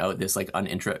trying out this like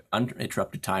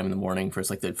uninterrupted time in the morning for it's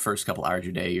like the first couple hours of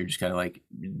your day. You're just kind of like,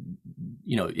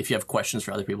 if you have questions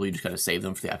for other people, you just kind of save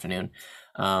them for the afternoon.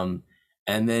 And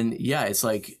then, yeah, it's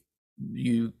like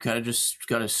you kind of just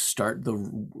got to start the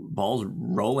balls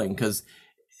rolling because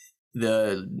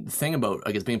the thing about,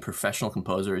 I guess, being a professional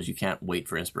composer is you can't wait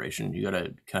for inspiration. You got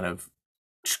to kind of,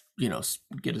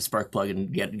 get a spark plug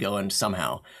and get going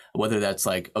somehow, whether that's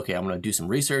like, okay, I'm going to do some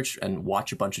research and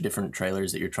watch a bunch of different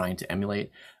trailers that you're trying to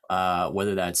emulate.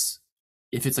 Whether that's,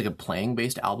 if it's like a playing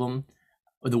based album,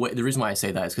 the reason why I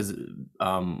say that is because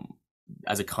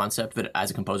as a concept, that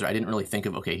as a composer, I didn't really think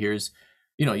of, okay, here's,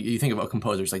 you think about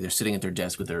composers, like they're sitting at their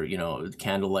desk with their,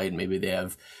 candlelight, maybe they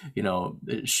have,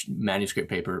 manuscript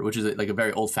paper, which is like a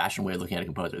very old fashioned way of looking at a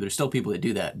composer. There's still people that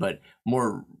do that, but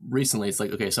more recently it's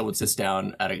like, okay, someone sits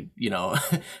down at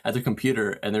at their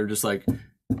computer and they're just like,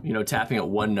 tapping at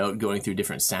one note, going through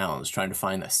different sounds, trying to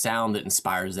find the sound that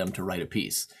inspires them to write a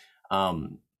piece.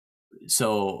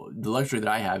 So the luxury that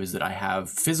I have is that I have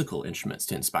physical instruments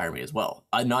to inspire me as well.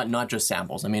 Not just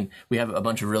samples. I mean, we have a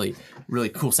bunch of really, really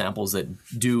cool samples that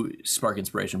do spark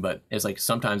inspiration, but it's like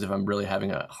sometimes if I'm really having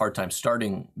a hard time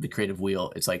starting the creative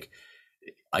wheel, it's like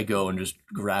I go and just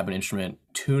grab an instrument,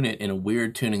 tune it in a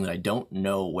weird tuning that I don't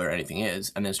know where anything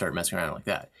is, and then start messing around like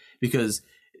that. Because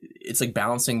it's like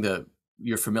balancing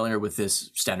you're familiar with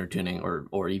this standard tuning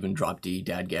or even drop D,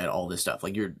 dad get, all this stuff.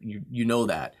 Like you know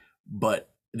that, but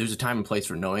there's a time and place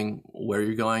for knowing where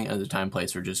you're going, and there's a time and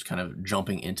place for just kind of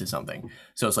jumping into something.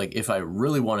 So it's like if I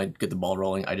really want to get the ball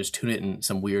rolling, I just tune it in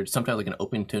some weird, sometimes like an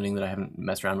open tuning that I haven't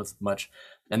messed around with much,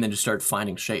 and then just start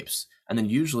finding shapes. And then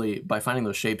usually by finding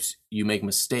those shapes, you make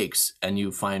mistakes and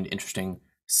you find interesting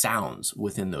sounds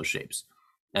within those shapes.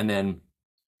 And then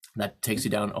that takes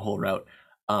you down a whole route.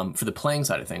 For the playing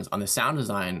side of things, on the sound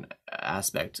design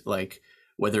aspect, like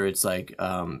whether it's like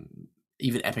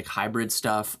even epic hybrid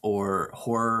stuff or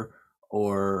horror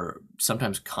or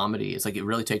sometimes comedy, it's like it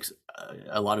really takes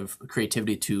a lot of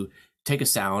creativity to take a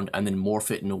sound and then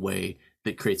morph it in a way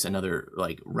that creates another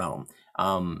like realm.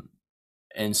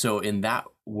 And so in that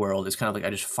world, it's kind of like I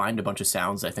just find a bunch of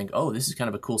sounds that I think, oh, this is kind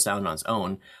of a cool sound on its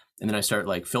own. And then I start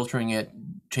like filtering it,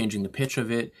 changing the pitch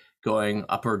of it, going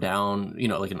up or down,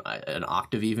 like an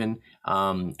octave even,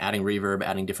 adding reverb,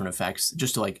 adding different effects,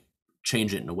 just to like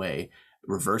change it in a way,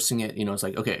 reversing it, it's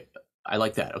like, okay, I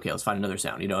like that. Okay, let's find another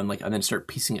sound, and then start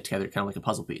piecing it together kind of like a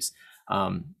puzzle piece.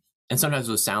 And sometimes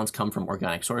those sounds come from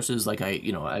organic sources. Like I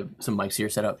have some mics here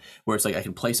set up where it's like I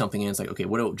can play something and it's like, okay,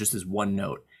 what just this one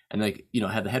note? And like,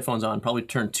 have the headphones on, probably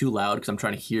turn too loud because I'm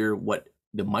trying to hear what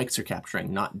the mics are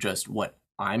capturing, not just what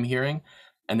I'm hearing.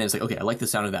 And then it's like, okay, I like the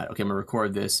sound of that. Okay, I'm gonna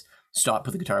record this, stop,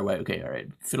 put the guitar away. Okay, all right,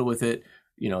 fiddle with it.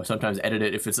 Sometimes edit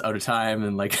it if it's out of time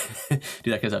and like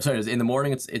do that kind of stuff. So in the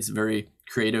morning, it's very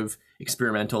creative,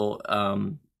 experimental,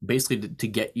 basically to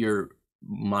get your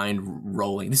mind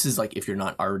rolling. This is like if you're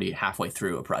not already halfway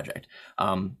through a project.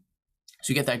 So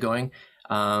you get that going.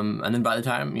 And then by the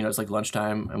time, it's like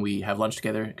lunchtime and we have lunch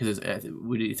together because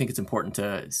we think it's important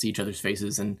to see each other's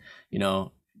faces and,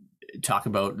 talk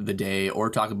about the day or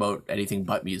talk about anything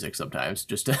but music sometimes,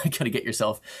 just to kind of get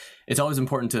yourself. It's always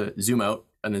important to zoom out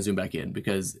and then zoom back in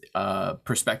because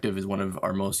perspective is one of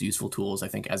our most useful tools, I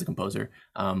think, as a composer,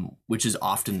 which is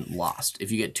often lost.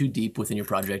 If you get too deep within your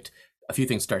project, a few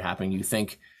things start happening. You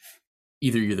think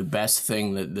either you're the best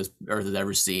thing that this earth has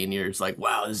ever seen, you're just like,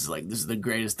 wow, this is the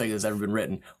greatest thing that's ever been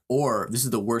written, or this is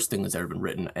the worst thing that's ever been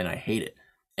written and I hate it.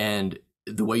 And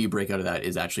the way you break out of that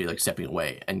is actually like stepping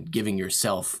away and giving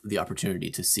yourself the opportunity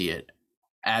to see it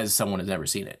as someone has never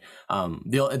seen it.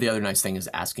 The other nice thing is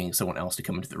asking someone else to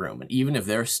come into the room. And even if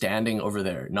they're standing over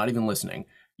there, not even listening,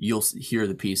 you'll hear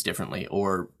the piece differently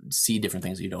or see different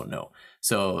things you don't know.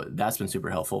 So that's been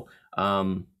super helpful.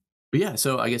 But yeah,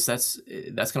 so I guess that's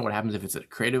kind of what happens if it's a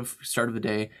creative start of the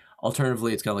day.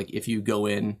 Alternatively, it's kind of like if you go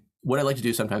in, what I like to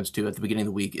do sometimes too at the beginning of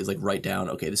the week is like write down,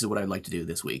 okay, this is what I'd like to do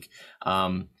this week.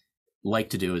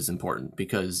 Like to do is important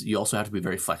because you also have to be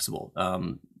very flexible.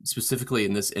 Specifically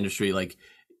in this industry, like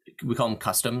we call them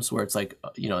customs, where it's like,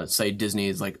 say Disney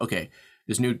is like, okay,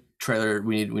 this new trailer,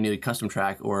 we need a custom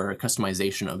track or a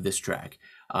customization of this track.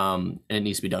 And it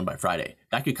needs to be done by Friday.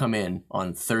 That could come in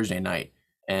on Thursday night.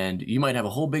 And you might have a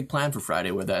whole big plan for Friday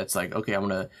where that's like, okay, I'm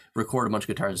going to record a bunch of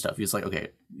guitars and stuff. It's like, okay,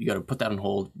 you got to put that on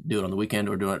hold, do it on the weekend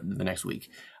or do it the next week,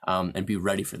 and be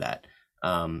ready for that.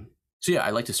 So yeah,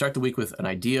 I like to start the week with an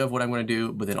idea of what I'm going to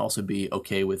do, but then also be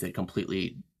okay with it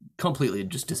completely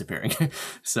just disappearing.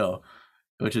 So,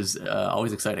 which is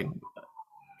always exciting.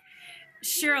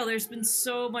 Cheryl, there's been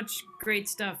so much great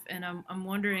stuff, and I'm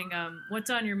wondering what's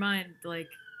on your mind. Like,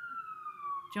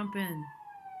 jump in.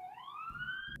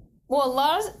 Well,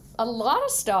 a lot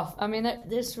of stuff. I mean,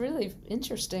 there's really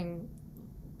interesting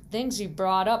things you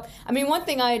brought up. I mean, one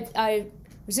thing I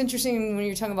was interesting when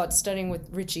you were talking about studying with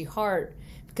Richie Hart,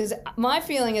 because my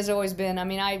feeling has always been, I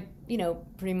mean, I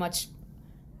pretty much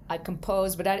I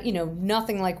compose, but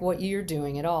nothing like what you're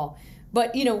doing at all.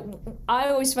 But, I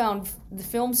always found the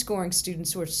film scoring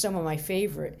students were some of my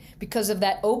favorite because of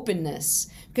that openness.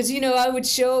 Because, I would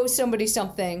show somebody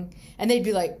something and they'd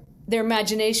be like, their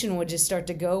imagination would just start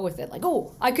to go with it. Like,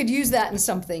 oh, I could use that in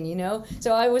something,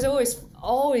 So I was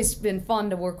always been fun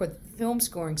to work with film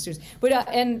scoring students. But,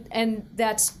 and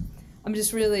that's, I'm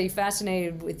just really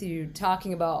fascinated with you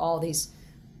talking about all these,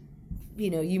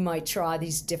 you might try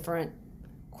these different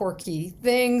quirky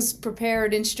things,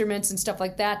 prepared instruments and stuff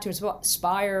like that to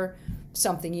inspire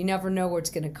something. You never know where it's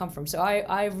going to come from. So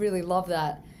I really love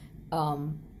that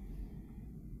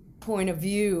point of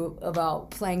view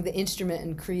about playing the instrument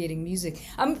and creating music.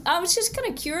 I was just kind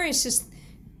of curious,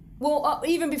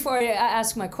 even before I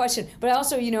ask my question, but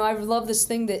also, I love this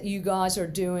thing that you guys are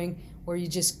doing where you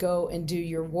just go and do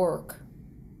your work.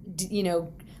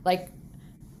 Like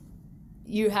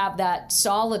you have that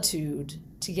solitude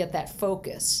to get that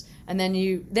focus. And then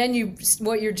you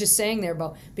what you're just saying there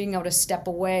about being able to step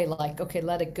away, like, okay,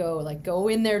 let it go, like go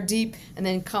in there deep and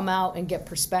then come out and get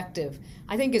perspective,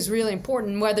 I think is really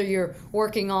important, whether you're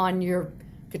working on your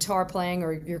guitar playing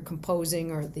or you're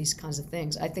composing or these kinds of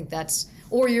things. I think that's,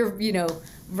 or you're,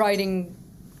 writing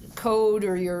code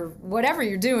or you're, whatever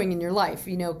you're doing in your life,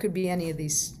 could be any of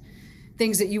these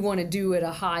things that you want to do at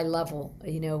a high level,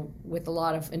 with a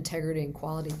lot of integrity and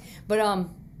quality. But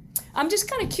I'm just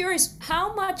kind of curious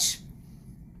how much,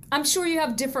 I'm sure you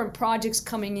have different projects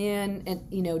coming in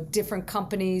and, different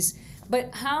companies,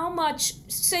 but how much,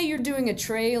 say you're doing a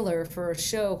trailer for a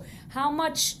show, how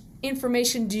much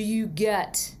information do you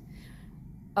get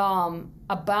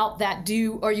about that?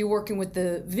 Are you working with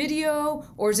the video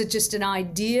or is it just an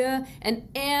idea? And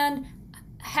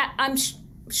I'm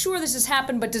sure this has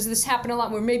happened, but does this happen a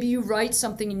lot where maybe you write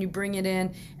something and you bring it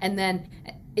in and then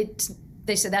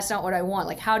they say, that's not what I want.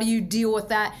 Like, how do you deal with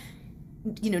that?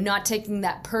 not taking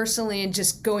that personally and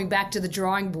just going back to the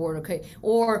drawing board, okay?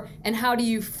 And how do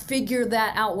you figure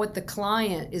that out, what the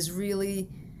client is really,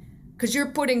 because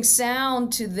you're putting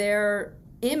sound to their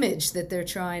image that they're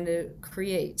trying to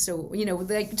create. So,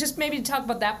 just maybe talk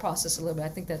about that process a little bit. I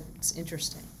think that's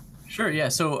interesting. Sure, yeah.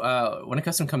 So when a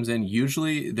custom comes in,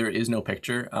 usually there is no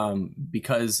picture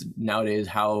because nowadays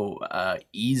how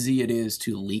easy it is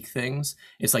to leak things.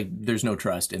 It's like there's no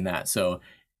trust in that. So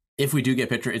if we do get a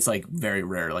picture, it's like very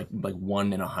rare, like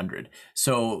 1 in 100.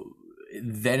 So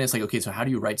then it's like, okay, so how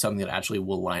do you write something that actually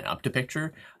will line up to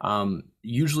picture?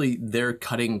 Usually they're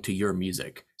cutting to your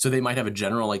music. So they might have a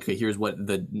general, like, okay, here's what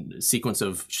the sequence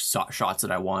of shots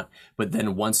that I want. But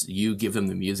then once you give them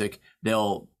the music,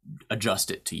 they'll adjust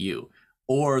it to you.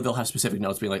 Or they'll have specific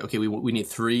notes being like, okay, we need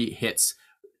 3 hits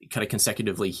kind of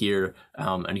consecutively here.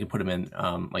 And you can put them in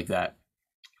like that.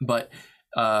 But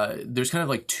there's kind of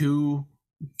like two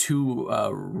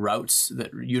routes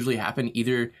that usually happen.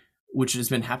 Either, which has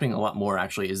been happening a lot more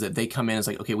actually, is that they come in as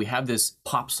like, okay, we have this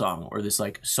pop song or this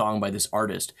like song by this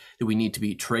artist that we need to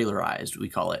be trailerized, we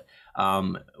call it,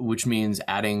 which means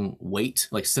adding weight,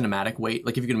 like cinematic weight.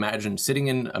 Like if you can imagine sitting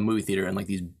in a movie theater and like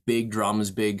these big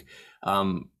drums, big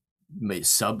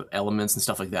sub elements and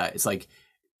stuff like that. It's like,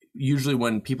 usually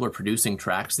when people are producing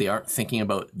tracks, they aren't thinking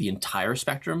about the entire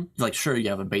spectrum. Like, sure, you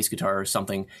have a bass guitar or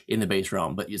something in the bass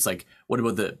realm, but it's like, what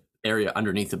about the area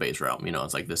underneath the bass realm?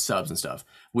 It's like the subs and stuff,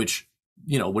 which,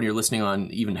 when you're listening on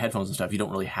even headphones and stuff, you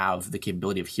don't really have the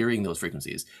capability of hearing those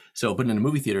frequencies. So, but in a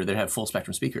movie theater, they have full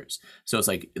spectrum speakers. So it's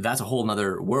like, that's a whole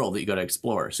nother world that you got to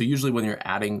explore. So usually when you're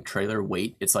adding trailer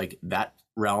weight, it's like that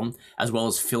realm, as well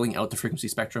as filling out the frequency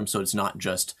spectrum. So it's not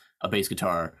just a bass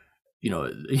guitar,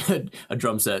 a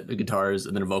drum set, the guitars,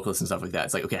 and then a vocalist and stuff like that.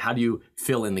 It's like, okay, how do you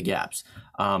fill in the gaps?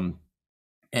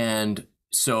 And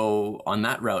so on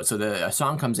that route, so a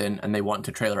song comes in and they want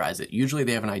to trailerize it. Usually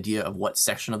they have an idea of what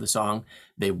section of the song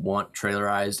they want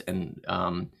trailerized. And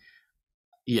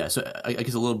so I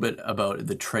guess a little bit about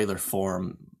the trailer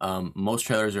form. Most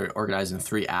trailers are organized in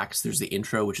 3 acts. There's the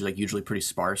intro, which is like usually pretty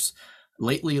sparse.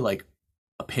 Lately, like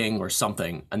a ping or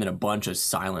something, and then a bunch of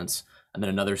silence, and then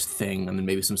another thing, and then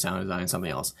maybe some sound design and something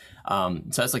else. So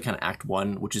that's like kind of act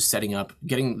 1, which is setting up,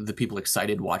 getting the people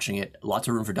excited watching it, lots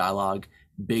of room for dialogue,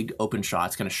 big open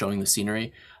shots, kind of showing the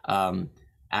scenery.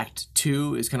 Act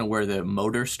 2 is kind of where the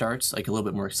motor starts, like a little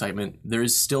bit more excitement. There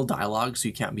is still dialogue, so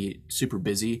you can't be super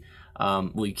busy.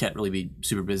 You can't really be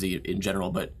super busy in general,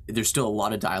 but there's still a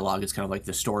lot of dialogue. It's kind of like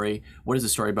the story. What is the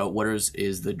story about? What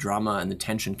is the drama and the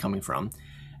tension coming from?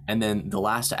 And then the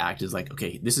last act is like,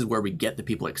 okay, this is where we get the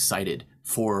people excited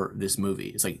for this movie.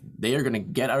 It's like they are going to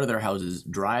get out of their houses,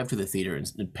 drive to the theater,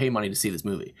 and pay money to see this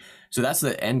movie. So that's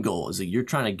the end goal, is that you're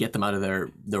trying to get them out of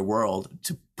their world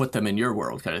to put them in your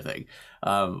world, kind of thing.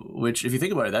 Which, if you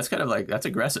think about it, that's kind of like, that's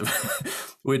aggressive.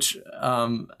 Which,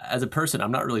 as a person,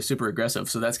 I'm not really super aggressive.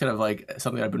 So that's kind of like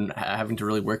something I've been having to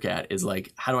really work at, is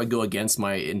like, how do I go against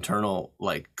my internal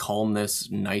like calmness,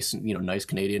 nice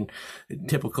Canadian,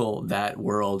 typical that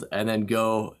world, and then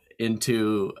go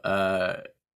into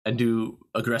and do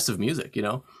aggressive music,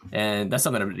 and that's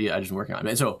something I just been working on.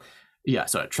 And so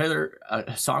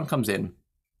a song comes in,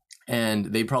 and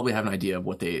they probably have an idea of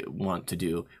what they want to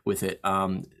do with it.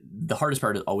 The hardest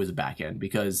part is always the back end,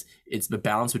 because it's the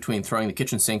balance between throwing the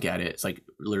kitchen sink at it. It's like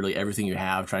literally everything you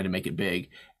have, trying to make it big,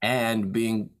 and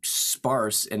being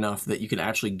sparse enough that you can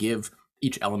actually give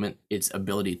each element its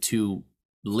ability to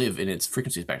live in its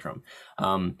frequency spectrum.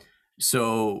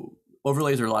 So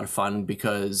overlays are a lot of fun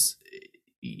because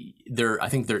I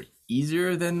think they're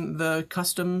easier than the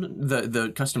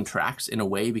custom tracks in a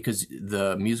way, because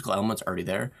the musical element's already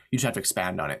there. You just have to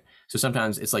expand on it. So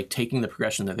sometimes it's like taking the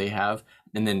progression that they have,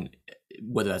 and then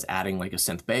whether that's adding like a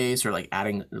synth bass, or like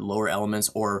adding lower elements,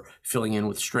 or filling in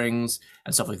with strings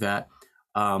and stuff like that.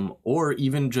 Or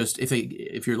even just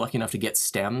if you're lucky enough to get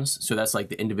stems, so that's like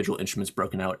the individual instruments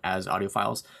broken out as audio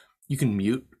files, you can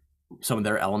mute some of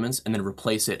their elements and then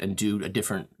replace it and do a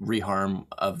different reharm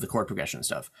of the chord progression and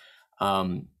stuff.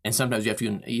 And sometimes you have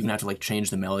to even have to like change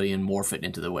the melody and morph it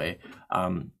into the way.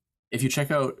 If you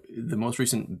check out the most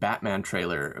recent Batman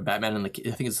trailer, Batman and I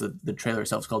think it's the trailer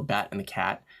itself is called Bat and the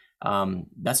Cat.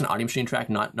 That's an Audio Machine track,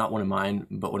 not one of mine,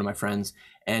 but one of my friends.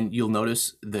 And you'll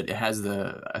notice that it has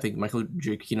I think Michael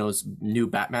Giacchino's new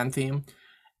Batman theme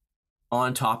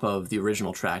on top of the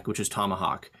original track, which is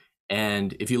Tomahawk.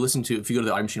 And if you go to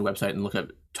the Audio Machine website and look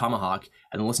at Tomahawk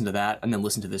and then listen to that and then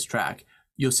listen to this track,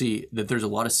 you'll see that there's a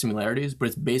lot of similarities, but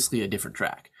it's basically a different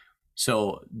track.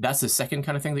 So that's the second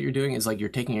kind of thing that you're doing, is like you're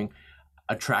taking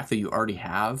a track that you already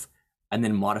have and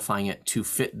then modifying it to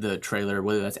fit the trailer,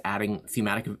 whether that's adding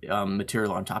thematic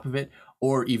material on top of it,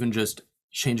 or even just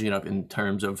changing it up in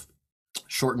terms of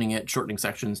shortening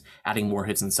sections, adding more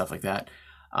hits and stuff like that.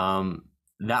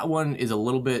 That one is a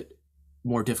little bit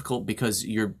more difficult because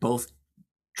you're both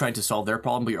trying to solve their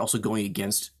problem, but you're also going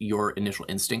against your initial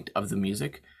instinct of the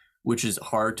music, which is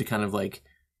hard to kind of like,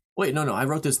 wait, no, I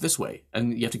wrote this way.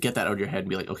 And you have to get that out of your head and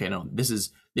be like, okay, no, you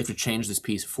have to change this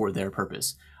piece for their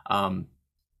purpose.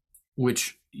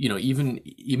 Which, even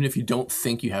if you don't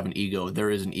think you have an ego, there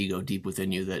is an ego deep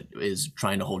within you that is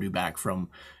trying to hold you back from,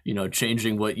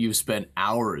 changing what you've spent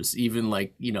hours, even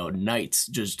like, nights,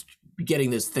 just getting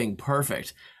this thing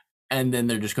perfect. And then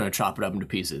they're just going to chop it up into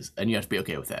pieces, and you have to be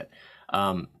okay with that.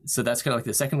 So that's kind of like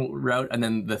the second route. And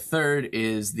then the third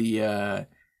is the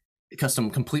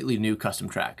completely new custom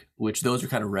track, which those are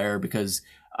kind of rare because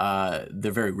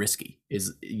they're very risky.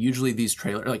 Is usually these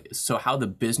so how the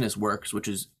business works, which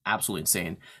is absolutely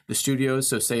insane. The studios,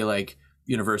 so say like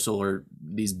Universal or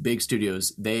these big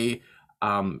studios, they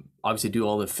obviously do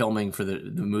all the filming for the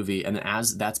movie, and then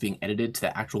as that's being edited to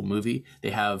the actual movie,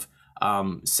 they have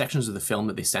sections of the film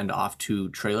that they send off to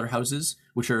trailer houses,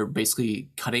 which are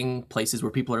basically cutting places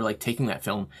where people are like taking that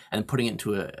film and putting it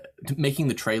into making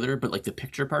the trailer, but like the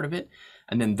picture part of it.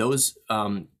 And then those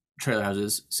trailer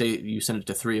houses, say you send it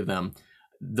to 3 of them,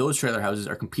 those trailer houses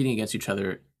are competing against each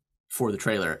other for the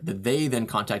trailer, that they then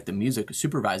contact the music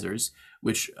supervisors,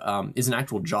 which is an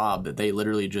actual job that they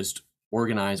literally just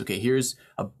organize. Okay, here's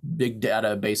a big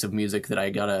database of music that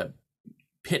I gotta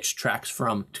pitch tracks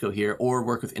from to go here, or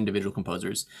work with individual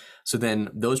composers. So then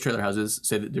those trailer houses,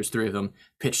 say that there's 3 of them,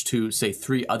 pitch to say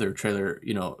 3 other trailer,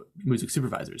 music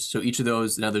supervisors. So each of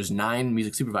those, now there's 9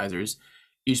 music supervisors.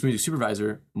 Each music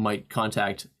supervisor might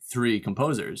contact 3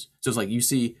 composers. So it's like,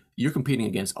 you're competing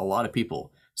against a lot of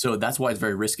people. So that's why it's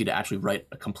very risky to actually write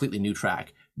a completely new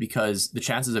track, because the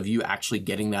chances of you actually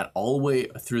getting that all the way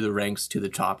through the ranks to the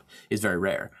top is very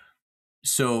rare.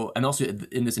 So, and also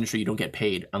in this industry, you don't get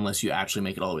paid unless you actually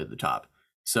make it all the way to the top.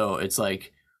 So it's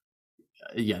like,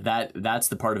 yeah, that's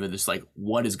the part of it. It's like,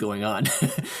 what is going on?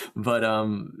 But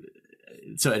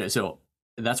so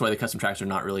that's why the custom tracks are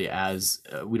not really as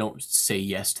we don't say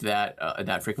yes to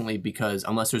that frequently, because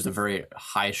unless there's a very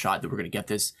high shot that we're going to get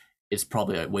this, it's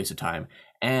probably a waste of time.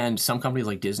 And some companies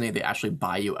like Disney, they actually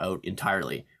buy you out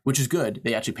entirely, which is good.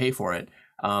 They actually pay for it.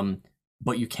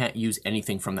 But you can't use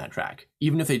anything from that track.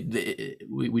 Even if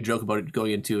we joke about it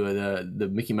going into the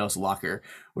Mickey Mouse locker,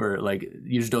 where like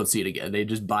you just don't see it again. They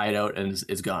just buy it out and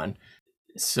it's gone.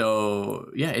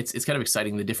 So yeah, it's kind of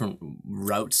exciting, the different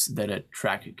routes that a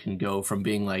track can go from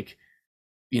being like,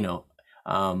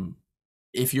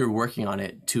 if you're working on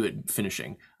it, to it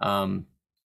finishing.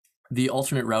 The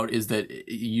alternate route is that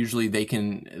usually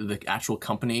the actual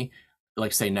company,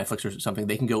 like say Netflix or something,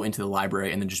 they can go into the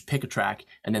library and then just pick a track,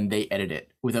 and then they edit it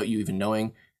without you even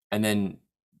knowing. And then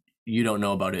you don't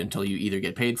know about it until you either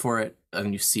get paid for it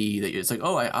and you see that it's like,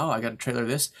 I got a trailer of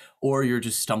this, or you're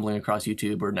just stumbling across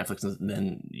YouTube or Netflix and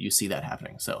then you see that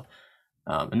happening. So,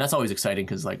 and that's always exciting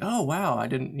because like, oh, wow, I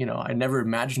never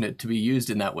imagined it to be used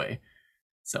in that way.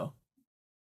 So.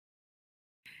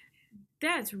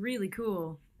 That's really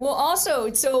cool. Well,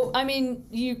 also, so, I mean,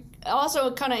 you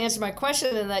also kind of answered my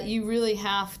question in that you really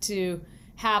have to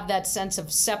have that sense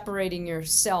of separating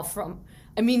yourself from,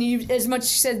 I mean, you as much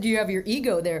said you have your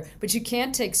ego there, but you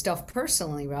can't take stuff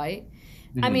personally, right?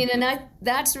 Mm-hmm. I mean, and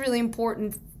that's really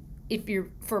important if you're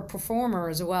for a performer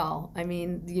as well. I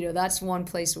mean, that's one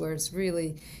place where it's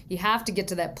really, you have to get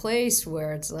to that place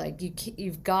where it's like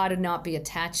you've got to not be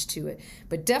attached to it.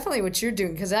 But definitely what you're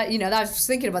doing, because I was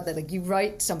thinking about that. Like you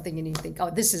write something and you think,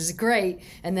 oh, this is great,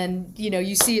 and then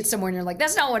you see it somewhere and you're like,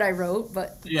 that's not what I wrote.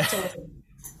 But yeah, so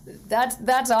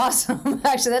that's awesome.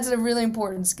 Actually, that's a really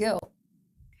important skill.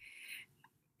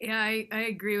 Yeah, I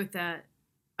agree with that.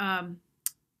 When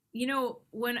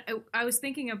I was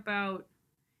thinking about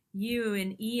you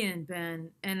and Ian,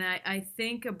 Ben, and I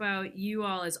think about you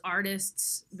all as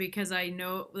artists, because I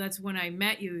know that's when I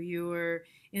met you. You were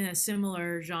in a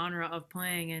similar genre of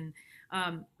playing, and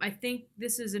I think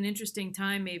this is an interesting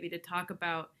time maybe to talk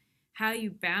about how you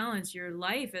balance your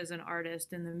life as an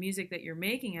artist and the music that you're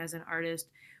making as an artist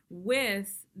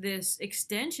with this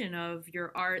extension of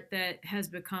your art that has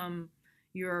become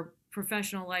your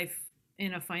professional life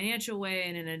in a financial way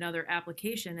and in another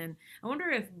application. And I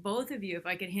wonder if both of you, if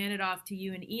I could hand it off to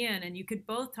you and Ian, and you could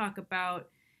both talk about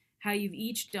how you've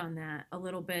each done that a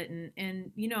little bit.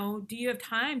 And do you have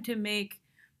time to make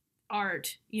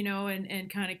art, and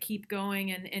kind of keep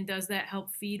going? And does that help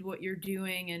feed what you're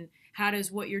doing? And how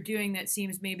does what you're doing that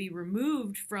seems maybe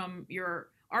removed from your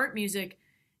art music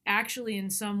actually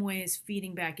in some ways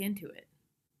feeding back into it?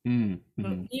 Mm-hmm.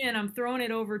 But Ian, I'm throwing it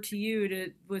over to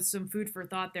you with some food for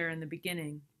thought there in the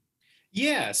beginning.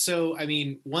 Yeah. So, I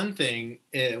mean, one thing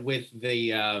with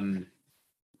the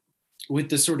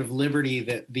sort of liberty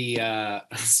that the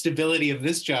stability of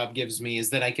this job gives me is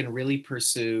that I can really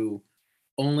pursue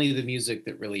only the music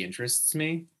that really interests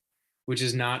me, which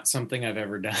is not something I've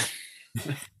ever done.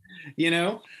 You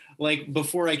know, like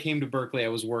before I came to Berklee, I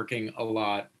was working a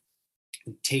lot,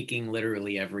 taking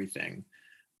literally everything.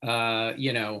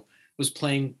 Was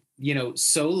playing,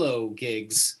 solo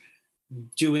gigs,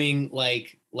 doing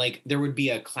like there would be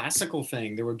a classical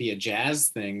thing, there would be a jazz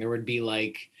thing, there would be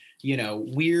like,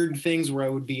 weird things where I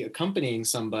would be accompanying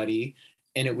somebody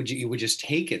and you would just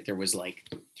take it. There was like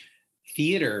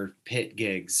theater pit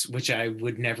gigs, which I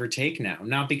would never take now.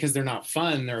 Not because they're not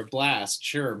fun, they're a blast,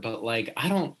 sure, but like I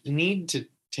don't need to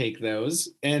take those.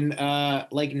 And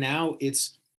like now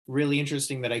it's really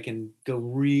interesting that I can go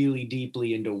really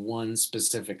deeply into one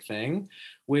specific thing,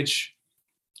 which,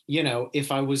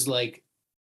 if I was like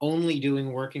only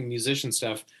doing working musician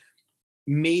stuff,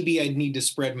 maybe I'd need to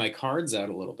spread my cards out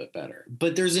a little bit better.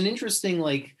 But there's an interesting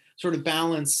like sort of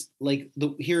balance, like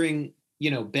the hearing,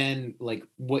 Ben, like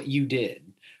what you did,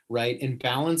 right? And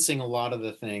balancing a lot of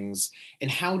the things, and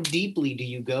how deeply do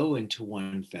you go into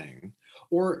one thing?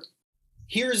 Or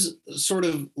here's sort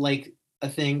of like a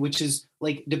thing, which is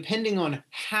like, depending on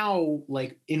how,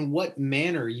 like in what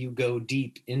manner you go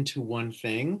deep into one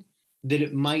thing, that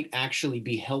it might actually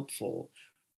be helpful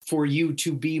for you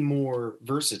to be more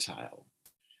versatile,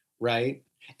 right?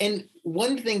 And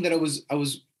one thing that I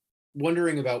was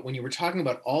wondering about when you were talking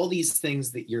about all these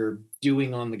things that you're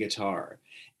doing on the guitar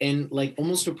and like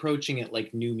almost approaching it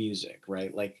like new music,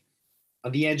 right? Like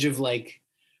on the edge of like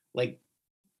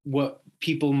what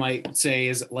people might say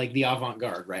is like the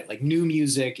avant-garde, right? Like new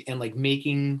music and like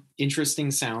making interesting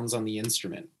sounds on the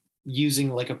instrument using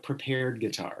like a prepared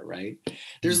guitar, right?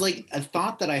 There's like a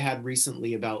thought that I had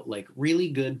recently about like really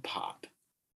good pop.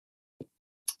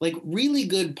 Like really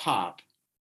good pop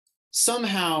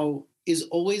somehow is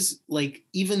always like,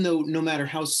 even though no matter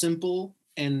how simple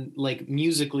and like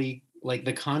musically, like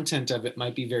the content of it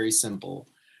might be very simple,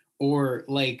 or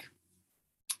like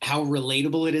how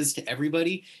relatable it is to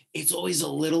everybody, it's always a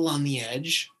little on the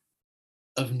edge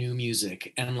of new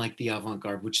music and like the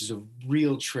avant-garde, which is a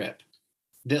real trip.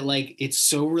 That like it's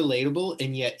so relatable,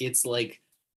 and yet it's like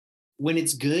when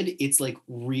it's good, it's like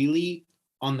really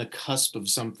on the cusp of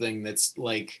something that's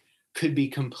like could be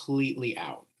completely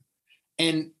out.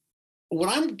 And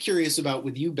what I'm curious about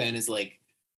with you, Ben, is like,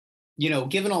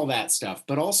 given all that stuff,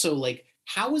 but also like,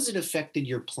 how has it affected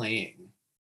your playing?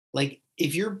 Like,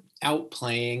 if you're out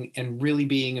playing and really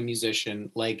being a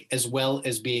musician, like as well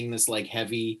as being this like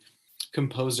heavy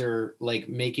composer, like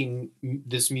making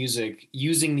this music,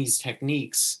 using these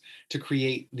techniques to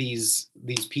create these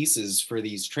pieces for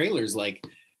these trailers, like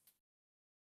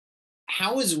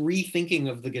how is rethinking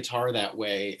of the guitar that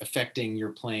way affecting your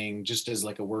playing just as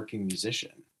like a working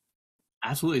musician?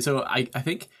 Absolutely. So I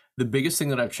think the biggest thing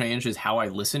that I've changed is how I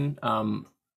listen.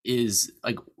 Is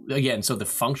like, again, so the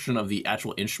function of the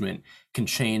actual instrument can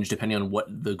change depending on what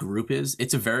the group is.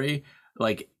 It's a very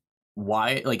like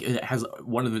why, like it has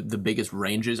one of the biggest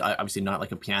ranges, obviously not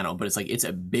like a piano, but it's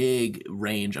a big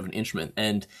range of an instrument.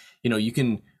 And you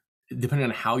can, depending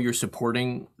on how you're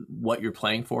supporting what you're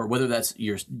playing for, whether that's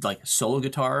your like solo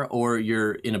guitar or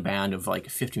you're in a band of like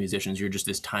 50 musicians, you're just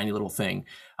this tiny little thing,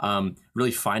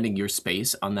 really finding your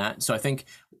space on that. So I think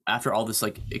after all this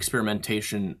like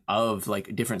experimentation of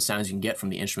like different sounds you can get from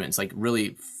the instruments, like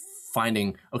really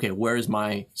finding, okay, where is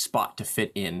my spot to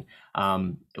fit in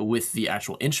with the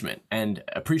actual instrument, and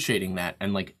appreciating that,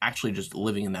 and like actually just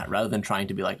living in that, rather than trying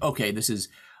to be like, okay, this is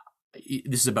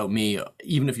about me.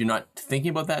 Even if you're not thinking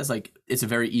about that, it's a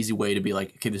very easy way to be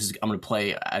like, okay, I'm going to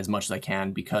play as much as I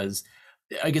can, because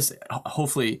I guess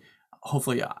hopefully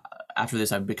after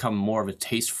this I've become more of a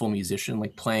tasteful musician,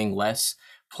 like playing less,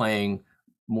 playing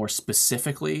more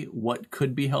specifically what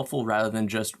could be helpful rather than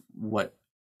just what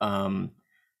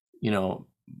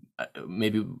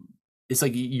maybe it's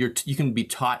like you can be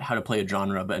taught how to play a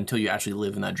genre, but until you actually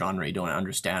live in that genre, you don't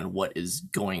understand what is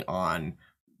going on,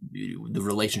 the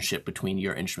relationship between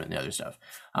your instrument and the other stuff.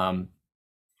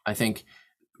 I think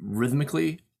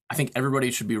rhythmically, I think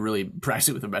everybody should be really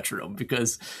practicing with a metronome,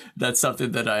 because that's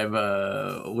something that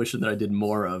I've wishing that I did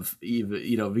more of,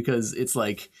 even, because it's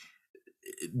like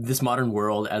this modern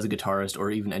world, as a guitarist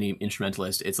or even any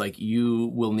instrumentalist, it's like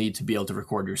you will need to be able to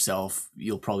record yourself.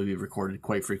 You'll probably be recorded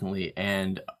quite frequently,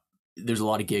 and there's a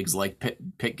lot of gigs like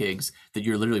pit gigs that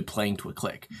you're literally playing to a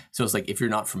click. So it's like, if you're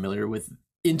not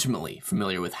intimately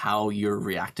familiar with how you're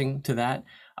reacting to that,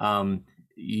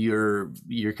 you're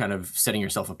kind of setting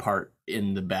yourself apart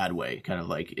in the bad way. Kind of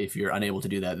like if you're unable to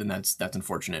do that, then that's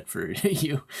unfortunate for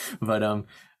you. But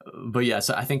yeah,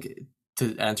 so I think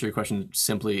to answer your question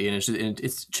simply, and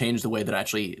it's changed the way that I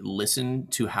actually listen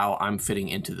to how I'm fitting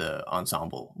into the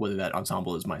ensemble, whether that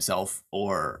ensemble is myself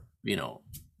or, you know,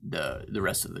 the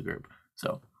rest of the group.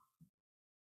 So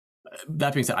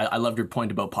that being said, I loved your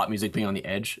point about pop music being on the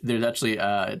edge. There's actually,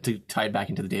 to tie it back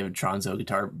into the David Tronzo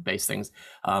guitar bass things,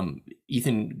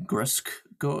 Ethan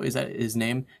Grusko, is that his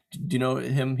name? Do you know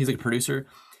him? He's like a producer.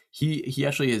 He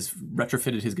actually has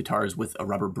retrofitted his guitars with a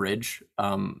rubber bridge,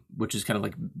 which has kind of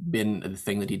like been the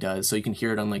thing that he does. So you can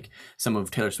hear it on like some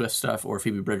of Taylor Swift stuff or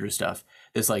Phoebe Bridgers stuff.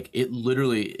 It's like, it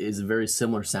literally is a very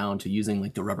similar sound to using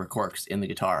like the rubber corks in the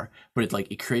guitar, but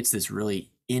it creates this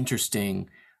really interesting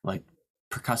like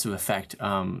percussive effect.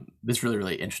 That's really,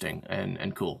 really interesting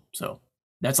and cool. So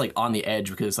that's like on the edge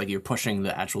because it's like you're pushing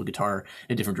the actual guitar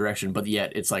in a different direction, but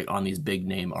yet it's like on these big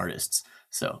name artists.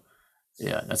 So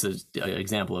yeah, that's an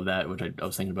example of that, which I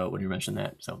was thinking about when you mentioned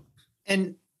that. So,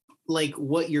 and like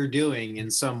what you're doing in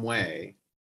some way,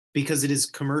 because it is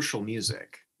commercial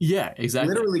music. Yeah,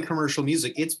 exactly. Literally commercial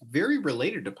music. It's very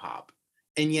related to pop.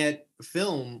 And yet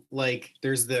film, like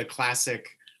there's the classic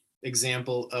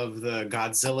example of the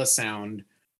Godzilla sound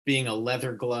being a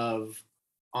leather glove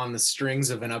on the strings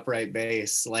of an upright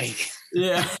bass. Like,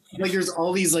 yeah, like there's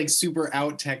all these like super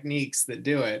out techniques that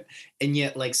do it. And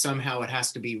yet like somehow it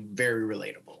has to be very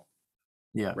relatable.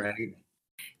 Yeah. Right.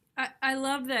 I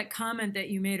love that comment that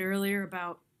you made earlier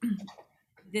about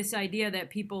this idea that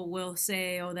people will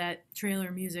say, oh, that trailer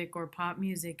music or pop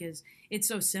music it's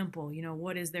so simple, you know,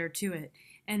 what is there to it?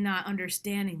 And not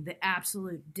understanding the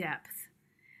absolute depth.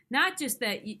 Not just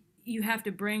that you have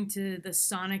to bring to the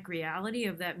sonic reality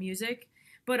of that music,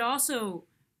 but also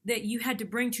that you had to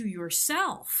bring to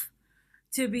yourself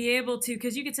to be able to,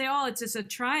 because you could say, oh, it's just a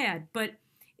triad, but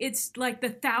it's like the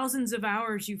thousands of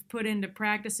hours you've put into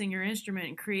practicing your instrument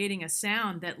and creating a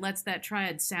sound that lets that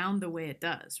triad sound the way it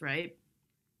does, right?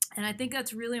 And I think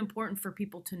that's really important for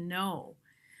people to know,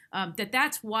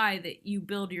 that's why that you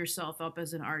build yourself up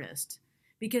as an artist,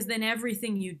 because then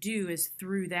everything you do is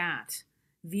through that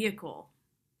vehicle.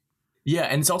 Yeah,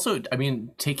 and it's also, I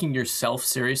mean, taking yourself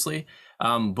seriously,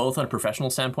 both on a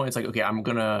professional standpoint. It's like, okay,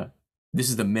 this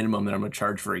is the minimum that I'm gonna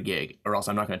charge for a gig, or else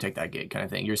I'm not gonna take that gig, kind of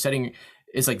thing.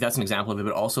 It's like, that's an example of it,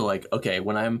 but also like, okay,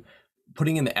 when I'm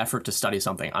putting in the effort to study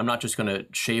something, I'm not just gonna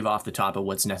shave off the top of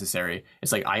what's necessary.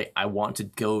 It's like I want to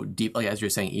go deep, like as you're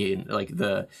saying, Ian, like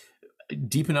the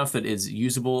deep enough that is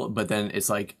usable, but then it's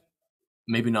like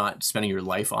maybe not spending your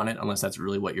life on it unless that's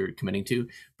really what you're committing to,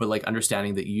 but like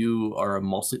understanding that you are a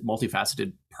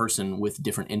multifaceted person with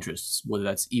different interests, whether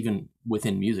that's even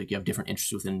within music, you have different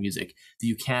interests within music, that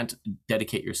you can't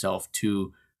dedicate yourself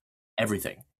to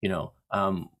everything. You know,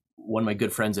 one of my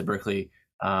good friends at Berklee,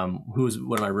 who was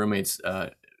one of my roommates,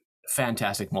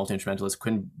 fantastic multi-instrumentalist,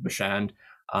 Quinn Bashand.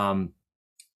 I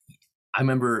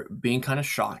remember being kind of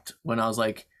shocked when I was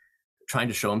like, trying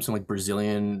to show him some like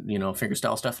Brazilian, you know,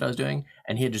 fingerstyle stuff that I was doing,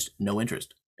 and he had just no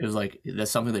interest. It was like,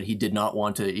 that's something that he did not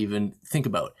want to even think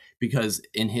about, because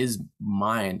in his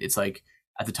mind, it's like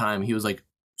at the time he was like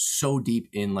so deep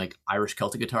in like Irish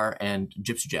Celtic guitar and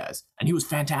gypsy jazz, and he was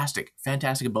fantastic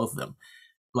at both of them,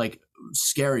 like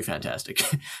scary fantastic.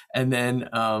 And then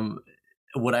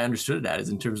what I understood it as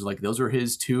in terms of like, those were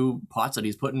his two pots that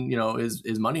he's putting, you know,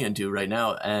 his money into right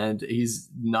now. And he's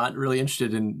not really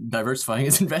interested in diversifying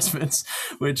his investments,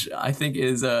 which I think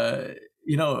is,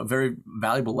 you know, a very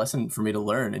valuable lesson for me to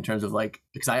learn in terms of like,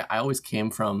 because I always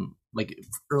came from like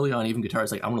early on, even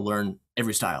guitars, like I'm going to learn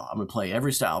every style. I'm going to play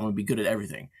every style. I'm going to be good at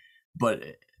everything.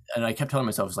 And I kept telling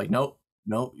myself, it's like, no,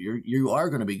 you are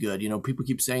going to be good. You know, people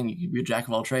keep saying you can be a jack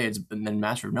of all trades and then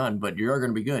master of none, but you are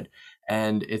going to be good.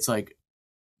 And it's like,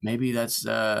 maybe that's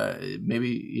maybe,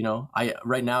 you know,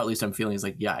 right now at least I'm feeling is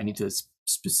like, yeah, I need to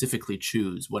specifically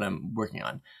choose what I'm working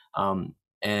on.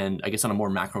 And I guess on a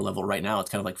more macro level right now, it's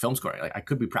kind of like film scoring. Like I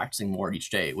could be practicing more each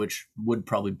day, which would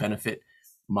probably benefit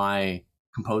my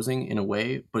composing in a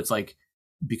way, but it's like,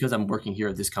 because I'm working here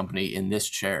at this company in this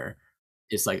chair,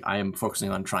 it's like I am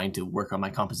focusing on trying to work on my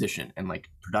composition and like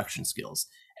production skills,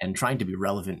 and trying to be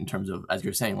relevant in terms of, as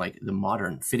you're saying, like the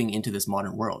modern, fitting into this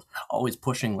modern world, always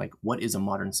pushing like, what is a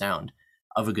modern sound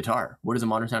of a guitar? What is a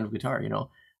modern sound of guitar? You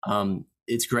know,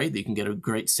 it's great that you can get a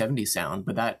great 70s sound,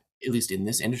 but that, at least in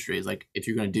this industry, is like, if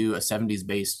you're going to do a 70s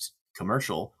based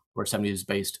commercial or a 70s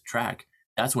based track,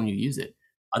 that's when you use it.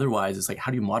 Otherwise, it's like,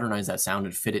 how do you modernize that sound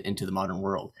and fit it into the modern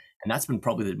world? And that's been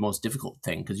probably the most difficult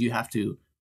thing, because you have to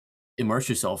immerse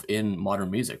yourself in modern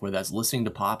music, whether that's listening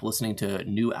to pop, listening to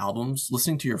new albums,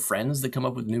 listening to your friends that come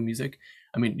up with new music.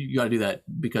 I mean, you got to do that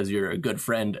because you're a good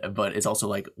friend, but it's also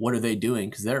like, what are they doing?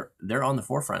 Because they're on the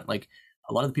forefront. Like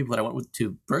a lot of the people that I went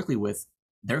to Berklee with,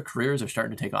 their careers are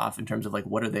starting to take off in terms of like,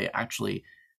 what are they actually,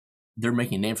 they're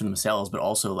making a name for themselves, but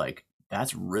also like,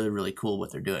 that's really, really cool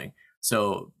what they're doing.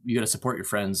 So you got to support your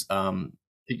friends.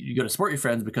 You got to support your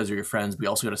friends because they're your friends, but you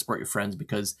also got to support your friends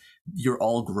because you're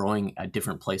all growing at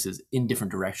different places in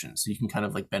different directions. So you can kind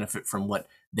of like benefit from what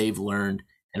they've learned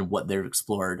and what they've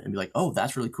explored and be like, oh,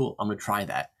 that's really cool. I'm going to try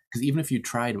that. Because even if you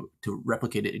try to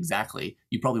replicate it exactly,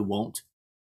 you probably won't.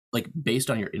 Like based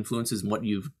on your influences and what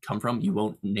you've come from, you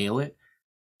won't nail it.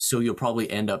 So you'll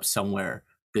probably end up somewhere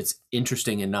that's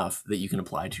interesting enough that you can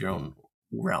apply to your own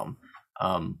realm,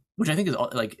 which I think is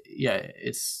like, yeah,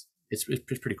 it's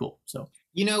pretty cool. So.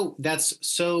 You know, that's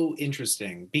so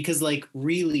interesting because like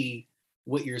really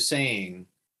what you're saying,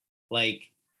 like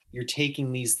you're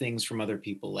taking these things from other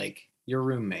people, like your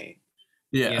roommate.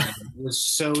 Yeah. You know, was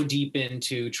so deep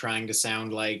into trying to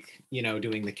sound like, you know,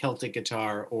 doing the Celtic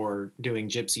guitar or doing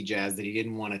gypsy jazz that he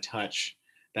didn't want to touch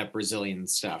that Brazilian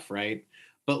stuff, right?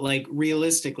 But like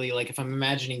realistically, like if I'm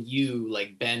imagining you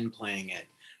like Ben playing it,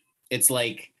 it's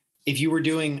like if you were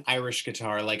doing Irish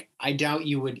guitar, like I doubt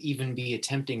you would even be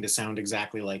attempting to sound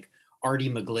exactly like Artie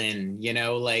McGlynn, you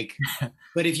know, like,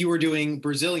 but if you were doing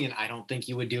Brazilian, I don't think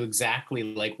you would do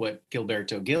exactly like what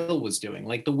Gilberto Gil was doing.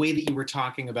 Like the way that you were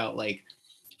talking about, like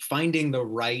finding the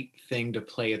right thing to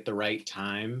play at the right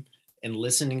time and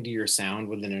listening to your sound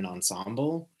within an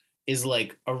ensemble is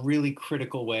like a really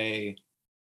critical way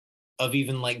of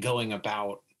even like going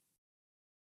about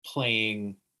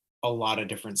playing a lot of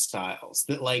different styles,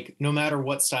 that like no matter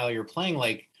what style you're playing,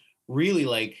 like really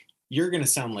like you're gonna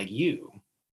sound like you,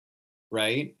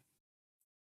 right?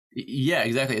 Yeah,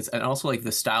 exactly. It's and also like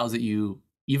the styles that you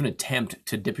even attempt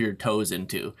to dip your toes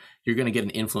into, you're gonna get an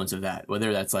influence of that.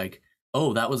 Whether that's like,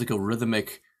 oh, that was like a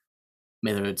rhythmic,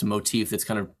 whether it's a motif that's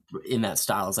kind of in that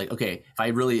style. It's like, okay, if I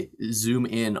really zoom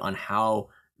in on how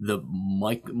the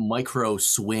micro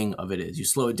swing of it is, you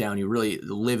slow it down, you really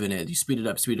live in it, you speed it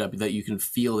up, that you can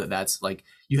feel that that's like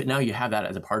you now you have that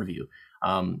as a part of you.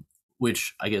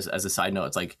 Which I guess as a side note,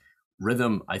 it's like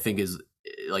rhythm, I think is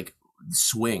like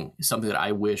swing is something that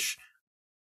I wish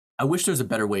there's a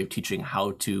better way of teaching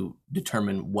how to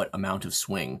determine what amount of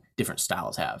swing different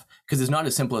styles have. Because it's not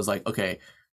as simple as like, okay,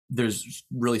 there's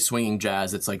really swinging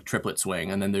jazz that's like triplet swing,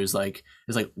 and then it's like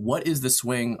what is the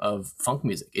swing of funk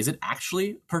music? Is it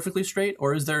actually perfectly straight,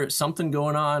 or is there something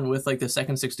going on with like the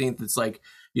second 16th that's like,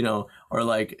 you know, or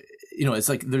like, you know, it's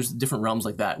like there's different realms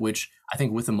like that, which I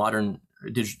think with the modern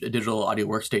digital audio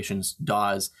workstations,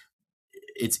 DAWs,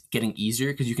 it's getting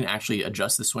easier because you can actually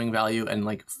adjust the swing value and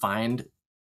like find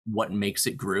what makes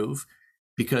it groove.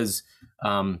 Because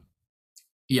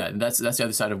yeah, that's the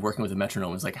other side of working with a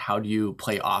metronome, is like, how do you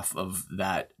play off of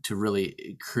that to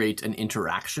really create an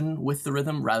interaction with the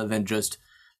rhythm rather than just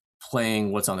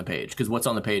playing what's on the page? Because what's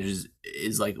on the page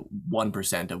is like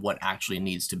 1% of what actually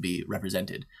needs to be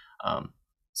represented.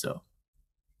 So,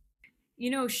 you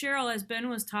know, Cheryl, as Ben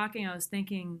was talking, I was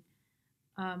thinking,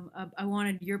 I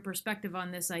wanted your perspective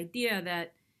on this idea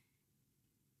that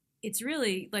it's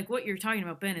really like what you're talking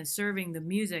about, Ben, is serving the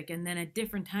music. And then at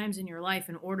different times in your life,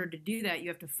 in order to do that, you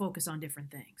have to focus on different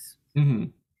things. Mm-hmm.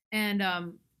 And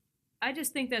I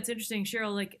just think that's interesting,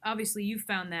 Cheryl. Like, obviously you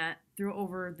found that through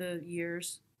over the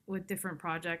years with different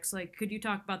projects. Like, could you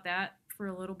talk about that for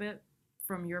a little bit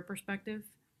from your perspective?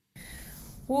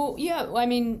 Well, yeah, I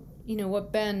mean, you know,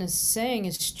 what Ben is saying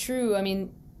is true. I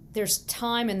mean, there's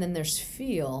time and then there's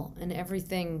feel, and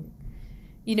everything.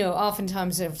 You know,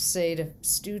 oftentimes I say to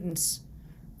students,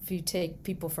 if you take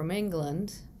people from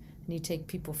England and you take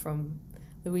people from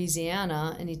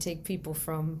Louisiana and you take people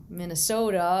from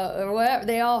Minnesota or whatever,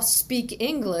 they all speak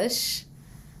English,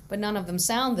 but none of them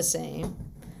sound the same.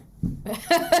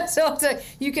 So it's like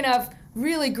you can have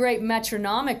really great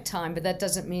metronomic time, but that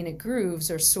doesn't mean it grooves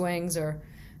or swings or,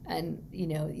 and you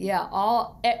know, yeah,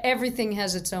 everything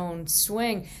has its own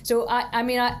swing. So I've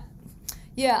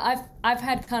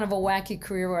had kind of a wacky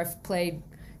career where I've played,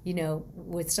 you know,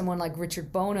 with someone like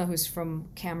Richard Bona, who's from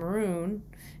Cameroon,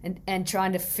 and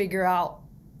trying to figure out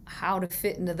how to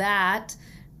fit into that,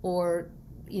 or,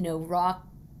 you know, rock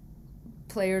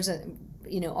players,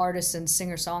 you know, artists and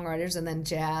singer-songwriters, and then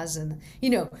jazz, and, you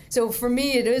know, so for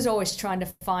me it is always trying to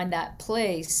find that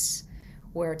place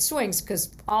where it swings,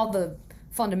 because all the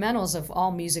fundamentals of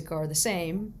all music are the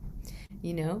same.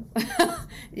 You know,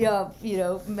 yeah, you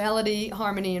know, melody,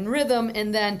 harmony, and rhythm,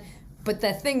 and then, but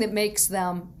the thing that makes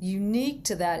them unique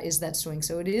to that is that swing.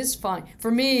 So it is fine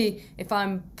for me if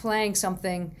I'm playing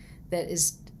something that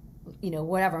is,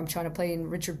 whatever. I'm trying to play in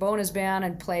Richard Bona's band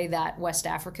and play that West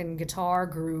African guitar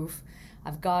groove.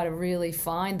 I've got to really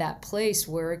find that place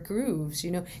where it grooves,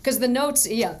 because the notes,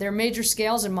 there are major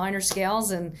scales and minor scales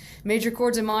and major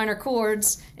chords and minor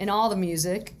chords in all the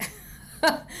music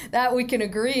that we can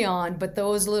agree on. But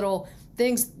those little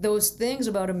things, those things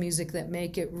about a music that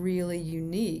make it really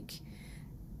unique,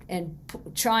 and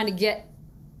trying to get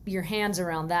your hands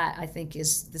around that, I think,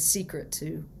 is the secret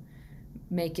to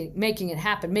making it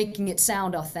happen, making it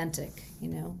sound authentic,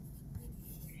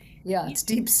 Yeah, it's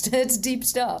deep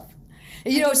stuff.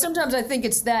 Sometimes I think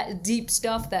it's that deep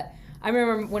stuff that I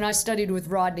remember when I studied with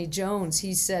Rodney Jones,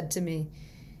 he said to me,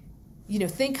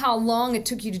 think how long it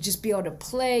took you to just be able to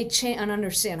play, chant, and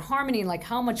understand harmony, and like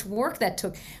how much work that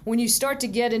took. When you start to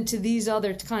get into these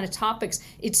other kind of topics,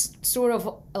 it's sort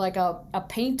of like a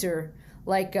painter,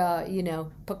 like,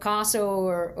 Picasso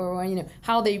or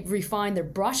how they refine their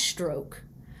brush stroke.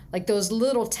 Like those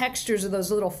little textures or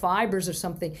those little fibers or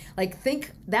something. Like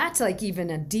think that's like even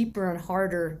a deeper and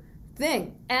harder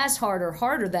thing, as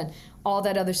harder than all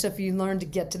that other stuff you learn to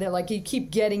get to there. Like you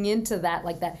keep getting into that,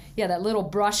 like that little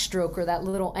brush stroke or that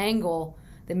little angle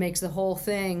that makes the whole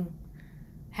thing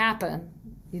happen,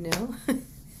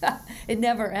 It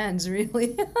never ends,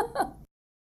 really.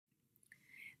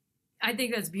 I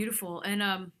think that's beautiful.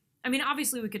 And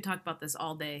obviously we could talk about this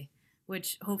all day,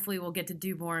 which hopefully we'll get to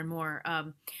do more and more.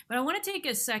 But I want to take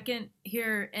a second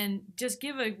here and just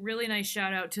give a really nice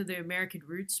shout out to the American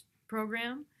Roots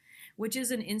program, which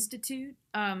is an institute.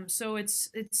 So it's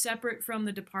separate from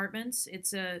the departments.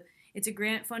 It's a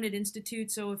grant funded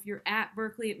institute. So if you're at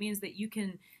Berklee, it means that you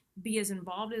can be as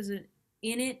involved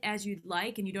in it as you'd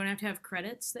like, and you don't have to have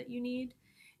credits that you need.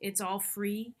 It's all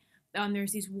free.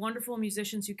 There's these wonderful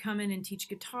musicians who come in and teach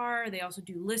guitar. They also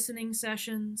do listening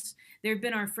sessions. They've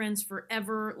been our friends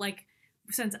forever. Like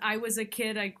since I was a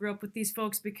kid, I grew up with these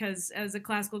folks because as a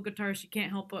classical guitarist, you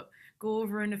can't help but go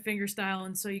over into fingerstyle,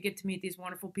 and so you get to meet these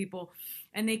wonderful people.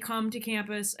 And they come to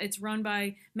campus. It's run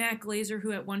by Matt Glazer,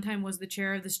 who at one time was the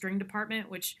chair of the string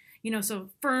department, which, so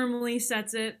firmly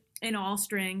sets it in all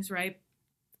strings, right?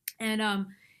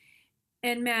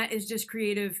 And Matt is just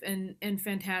creative and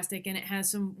fantastic, and it has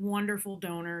some wonderful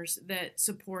donors that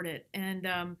support it. And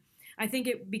I think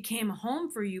it became a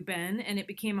home for you, Ben, and it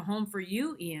became a home for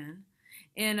you, Ian,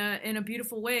 in a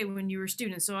beautiful way when you were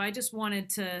students. So I just wanted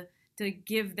to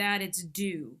give that its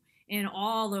due, and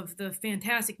all of the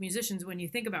fantastic musicians, when you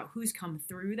think about who's come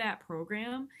through that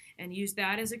program and use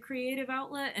that as a creative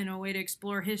outlet and a way to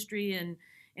explore history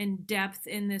and depth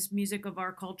in this music of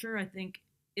our culture. I think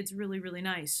it's really, really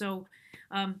nice. So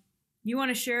you want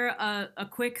to share a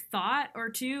quick thought or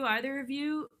two, either of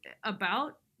you,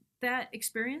 about that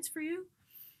experience for you?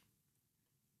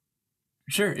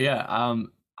 Sure. Yeah.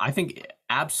 I think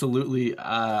absolutely.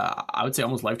 I would say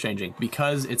almost life-changing,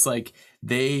 because it's like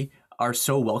they are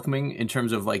so welcoming in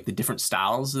terms of like the different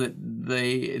styles that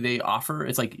they offer.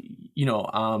 It's like,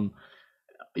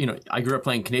 I grew up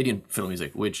playing Canadian fiddle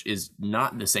music, which is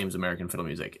not the same as American fiddle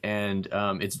music, and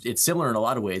it's similar in a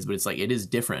lot of ways, but it's like it is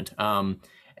different.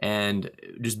 And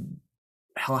just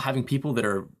having people that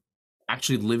are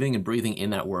actually living and breathing in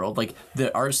that world, like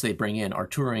the artists they bring in are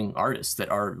touring artists that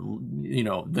are,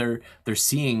 they're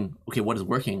seeing, okay, what is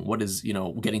working, what is,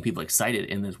 getting people excited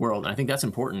in this world. And I think that's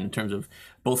important in terms of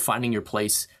both finding your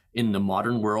place in the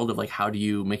modern world of like, how do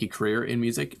you make a career in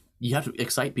music? You have to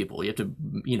excite people. You have to,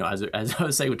 as I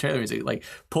was saying with trailer music, like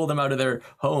pull them out of their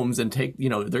homes and take,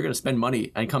 they're going to spend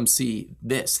money and come see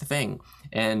this thing.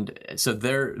 And so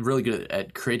they're really good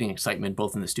at creating excitement,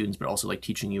 both in the students, but also like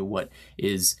teaching you what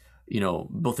is,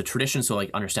 both the tradition. So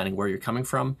like understanding where you're coming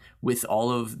from with all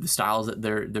of the styles that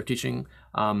they're teaching,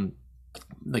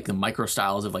 like the micro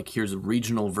styles of like, here's the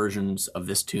regional versions of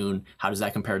this tune. How does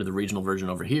that compare to the regional version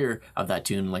over here of that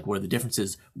tune? Like, what are the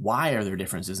differences? Why are there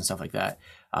differences and stuff like that?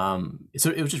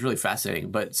 So it was just really fascinating.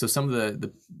 But so some of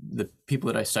the people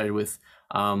that I studied with,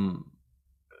 so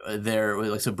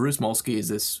Bruce Molsky is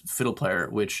this fiddle player,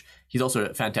 which he's also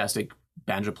a fantastic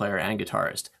banjo player and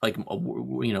guitarist, like,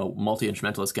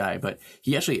 multi-instrumentalist guy. But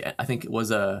he actually, I think,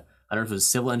 was I don't know if it was a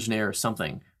civil engineer or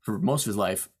something for most of his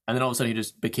life. And then all of a sudden he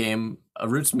just became a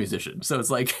roots musician. So it's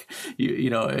like,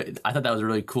 I thought that was a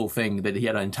really cool thing that he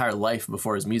had an entire life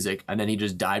before his music. And then he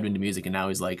just dived into music. And now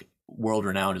he's like world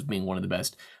renowned as being one of the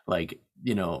best, like,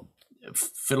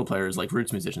 fiddle players, like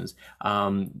roots musicians.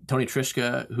 Tony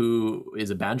Trischka, who is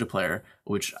a banjo player,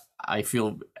 which I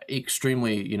feel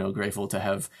extremely, grateful to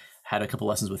have had a couple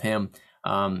lessons with him.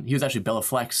 He was actually Bella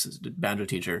Fleck's banjo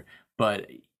teacher, but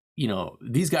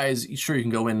these guys, sure, you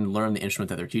can go in and learn the instrument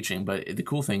that they're teaching, but the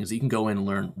cool thing is you can go in and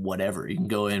learn whatever. You can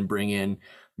go in, bring in,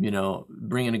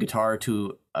 bring in a guitar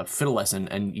to a fiddle lesson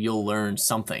and you'll learn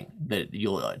something that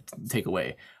you'll take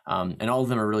away. And all of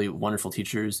them are really wonderful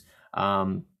teachers.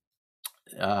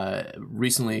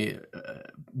 Recently,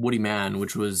 Woody Mann,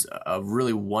 which was a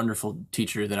really wonderful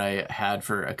teacher that I had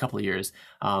for a couple of years,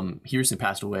 he recently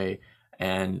passed away,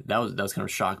 and that was kind of a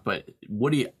shock. But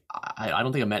Woody, I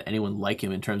don't think I met anyone like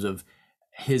him in terms of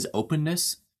his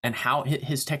openness and how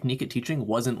his technique at teaching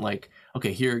wasn't like,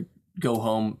 okay, here, go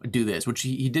home, do this, which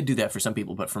he did do that for some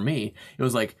people. But for me, it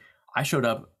was like, I showed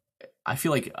up. I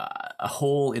feel like a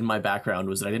hole in my background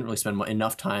was that I didn't really spend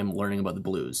enough time learning about the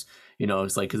blues.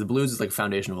 It's like, because the blues is like a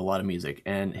foundation of a lot of music,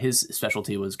 and his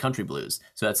specialty was country blues.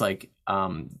 So that's like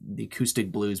the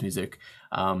acoustic blues music.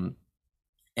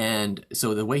 And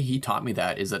so the way he taught me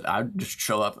that is that I'd just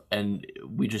show up and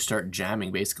we just start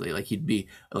jamming, basically. Like, he'd be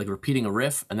like repeating a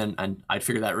riff, and then I'd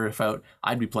figure that riff out.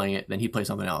 I'd be playing it, then he'd play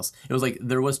something else. It was like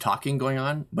there was talking going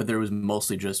on, but there was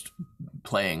mostly just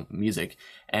playing music.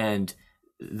 And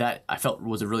that I felt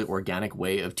was a really organic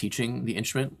way of teaching the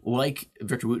instrument. Like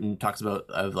Victor Wooten talks about,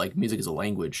 of like music as a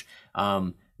language.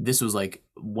 This was like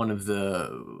one of the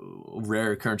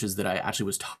rare occurrences that I actually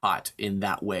was taught in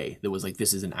that way. That was like,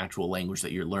 this is an actual language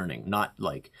that you're learning, not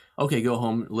like, okay, go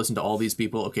home, listen to all these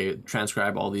people, okay,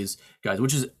 transcribe all these guys,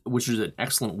 which is an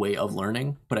excellent way of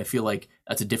learning. But I feel like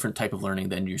that's a different type of learning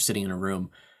than you're sitting in a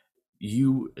room.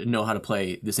 You know how to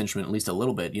play this instrument at least a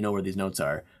little bit. You know where these notes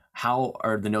are. How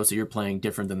are the notes that you're playing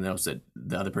different than the notes that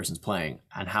the other person's playing?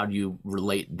 And how do you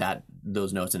relate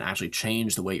those notes and actually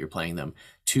change the way you're playing them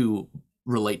to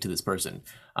relate to this person?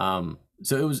 So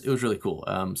it was really cool.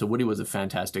 So Woody was a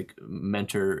fantastic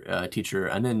mentor, teacher.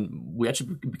 And then we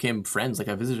actually became friends. Like,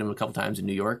 I visited him a couple times in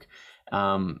New York.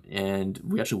 And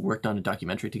we actually worked on a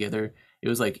documentary together. It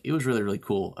was really, really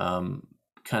cool.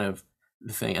 Kind of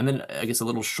the thing. And then I guess a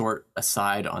little short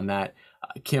aside on that,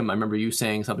 Kim, I remember you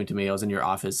saying something to me. I was in your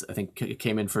office, I think,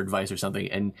 came in for advice or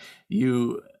something, and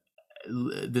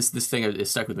this thing is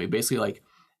stuck with me. Basically, like,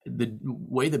 the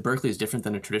way that Berklee is different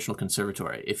than a traditional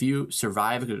conservatory. If you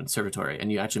survive a conservatory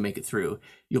and you actually make it through,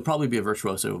 you'll probably be a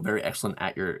virtuoso, very excellent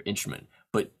at your instrument,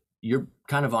 but you're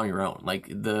kind of on your own. Like,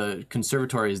 the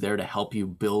conservatory is there to help you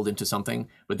build into something,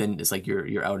 but then it's like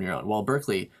you're out on your own. While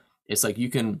Berklee, it's like you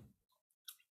can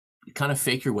kind of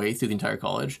fake your way through the entire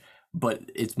college, but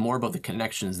it's more about the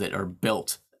connections that are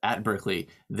built at Berklee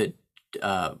that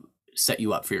set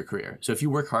you up for your career. So if you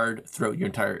work hard throughout your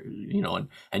entire,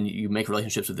 and you make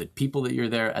relationships with the people that you're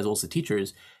there, as well as the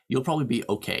teachers, you'll probably be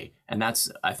okay. And that's,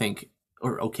 I think,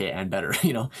 or okay and better,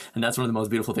 and that's one of the most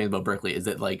beautiful things about Berklee, is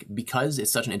that, like, because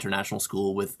it's such an international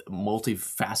school with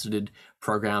multifaceted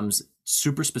programs,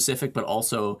 super specific, but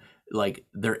also like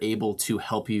they're able to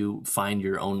help you find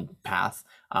your own path.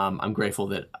 I'm grateful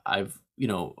that I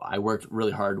worked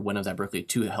really hard when I was at Berklee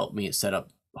to help me set up,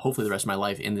 hopefully, the rest of my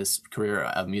life in this career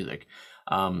of music.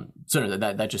 So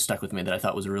that just stuck with me, that I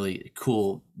thought was a really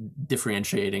cool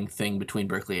differentiating thing between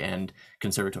Berklee and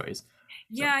conservatories.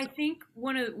 Yeah, I think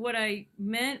what I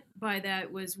meant by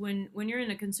that was when you're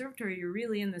in a conservatory, you're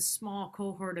really in this small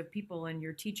cohort of people, and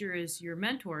your teacher is your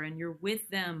mentor, and you're with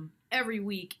them every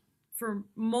week for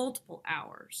multiple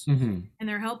hours, and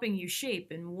they're helping you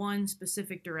shape in one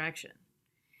specific direction.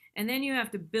 And then you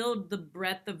have to build the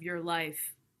breadth of your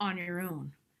life on your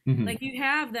own. Like, you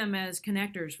have them as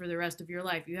connectors for the rest of your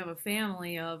life. You have a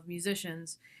family of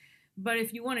musicians, but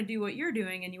if you want to do what you're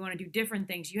doing and you want to do different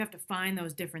things, you have to find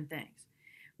those different things.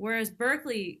 Whereas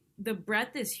Berklee, the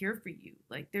breadth is here for you.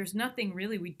 Like, there's nothing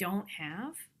really we don't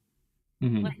have.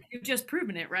 Like, you've just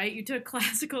proven it, right? You took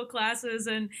classical classes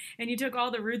and you took all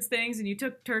the roots things, and you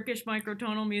took Turkish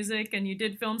microtonal music, and you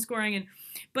did film scoring,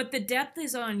 but the depth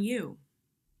is on you.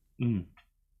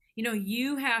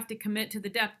 You have to commit to the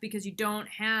depth, because you don't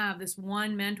have this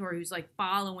one mentor who's like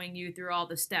following you through all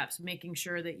the steps, making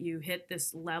sure that you hit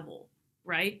this level,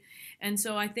 right? And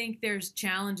so I think there's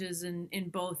challenges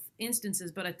in both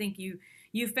instances, but I think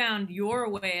you found your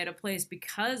way at a place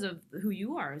because of who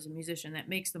you are as a musician that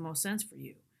makes the most sense for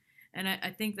you. And I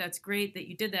think that's great that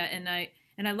you did that. And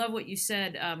I love what you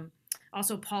said.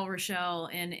 Also, Paul Rochelle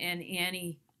and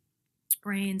Annie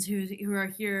Rains, who are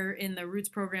here in the Roots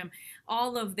program,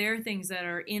 all of their things that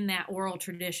are in that oral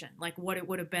tradition, like what it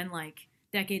would have been like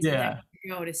decades and decades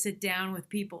ago to sit down with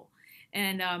people.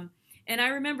 And I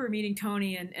remember meeting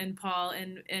Tony and Paul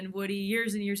and Woody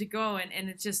years and years ago, and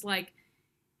it's just like,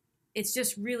 it's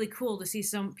just really cool to see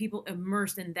some people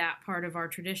immersed in that part of our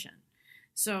tradition.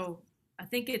 So I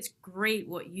think it's great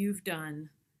what you've done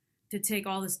to take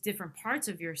all these different parts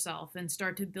of yourself and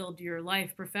start to build your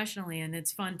life professionally. And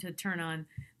it's fun to turn on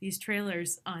these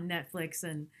trailers on Netflix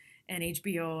and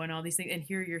HBO and all these things and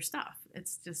hear your stuff.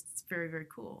 It's very, very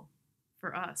cool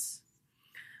for us.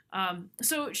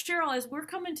 So Cheryl, as we're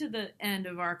coming to the end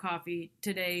of our coffee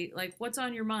today, like what's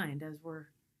on your mind as we're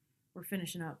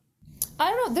finishing up? I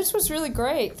don't know. This was really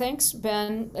great. Thanks,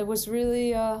 Ben. It was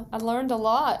really, I learned a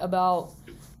lot about,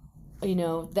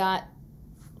 that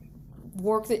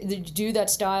work that you do, that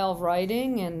style of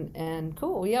writing, and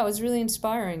cool. Yeah, it was really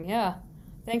inspiring. Yeah.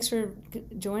 Thanks for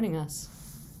joining us.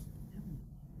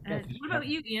 What about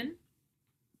you, Ian?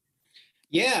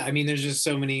 Yeah, I mean, there's just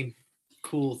so many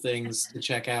cool things to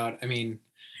check out. I mean,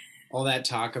 all that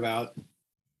talk about,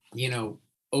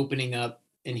 opening up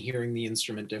and hearing the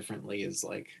instrument differently is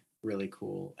like really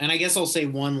cool. And I guess I'll say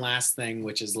one last thing,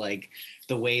 which is like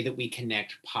the way that we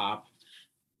connect pop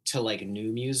to like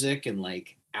new music and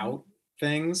like out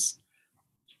things.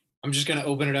 I'm just going to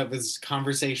open it up as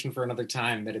conversation for another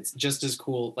time, but it's just as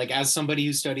cool. Like as somebody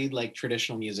who studied like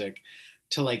traditional music,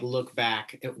 to like look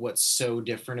back at what's so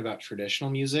different about traditional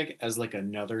music as like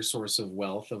another source of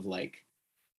wealth of like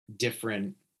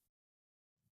different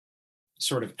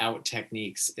sort of out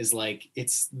techniques is like,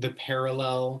 it's the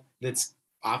parallel that's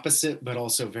opposite, but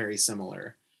also very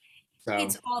similar. So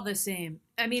it's all the same.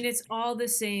 I mean, it's all the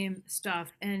same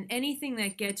stuff, and anything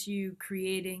that gets you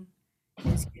creating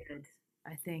is good.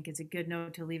 I think it's a good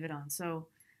note to leave it on. So,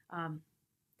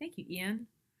 thank you, Ian.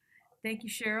 Thank you,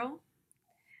 Cheryl.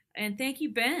 And thank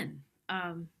you, Ben.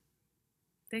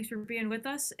 Thanks for being with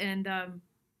us, and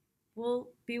we'll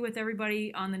be with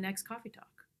everybody on the next Coffee Talk.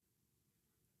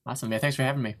 Awesome. Yeah, thanks for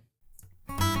having me.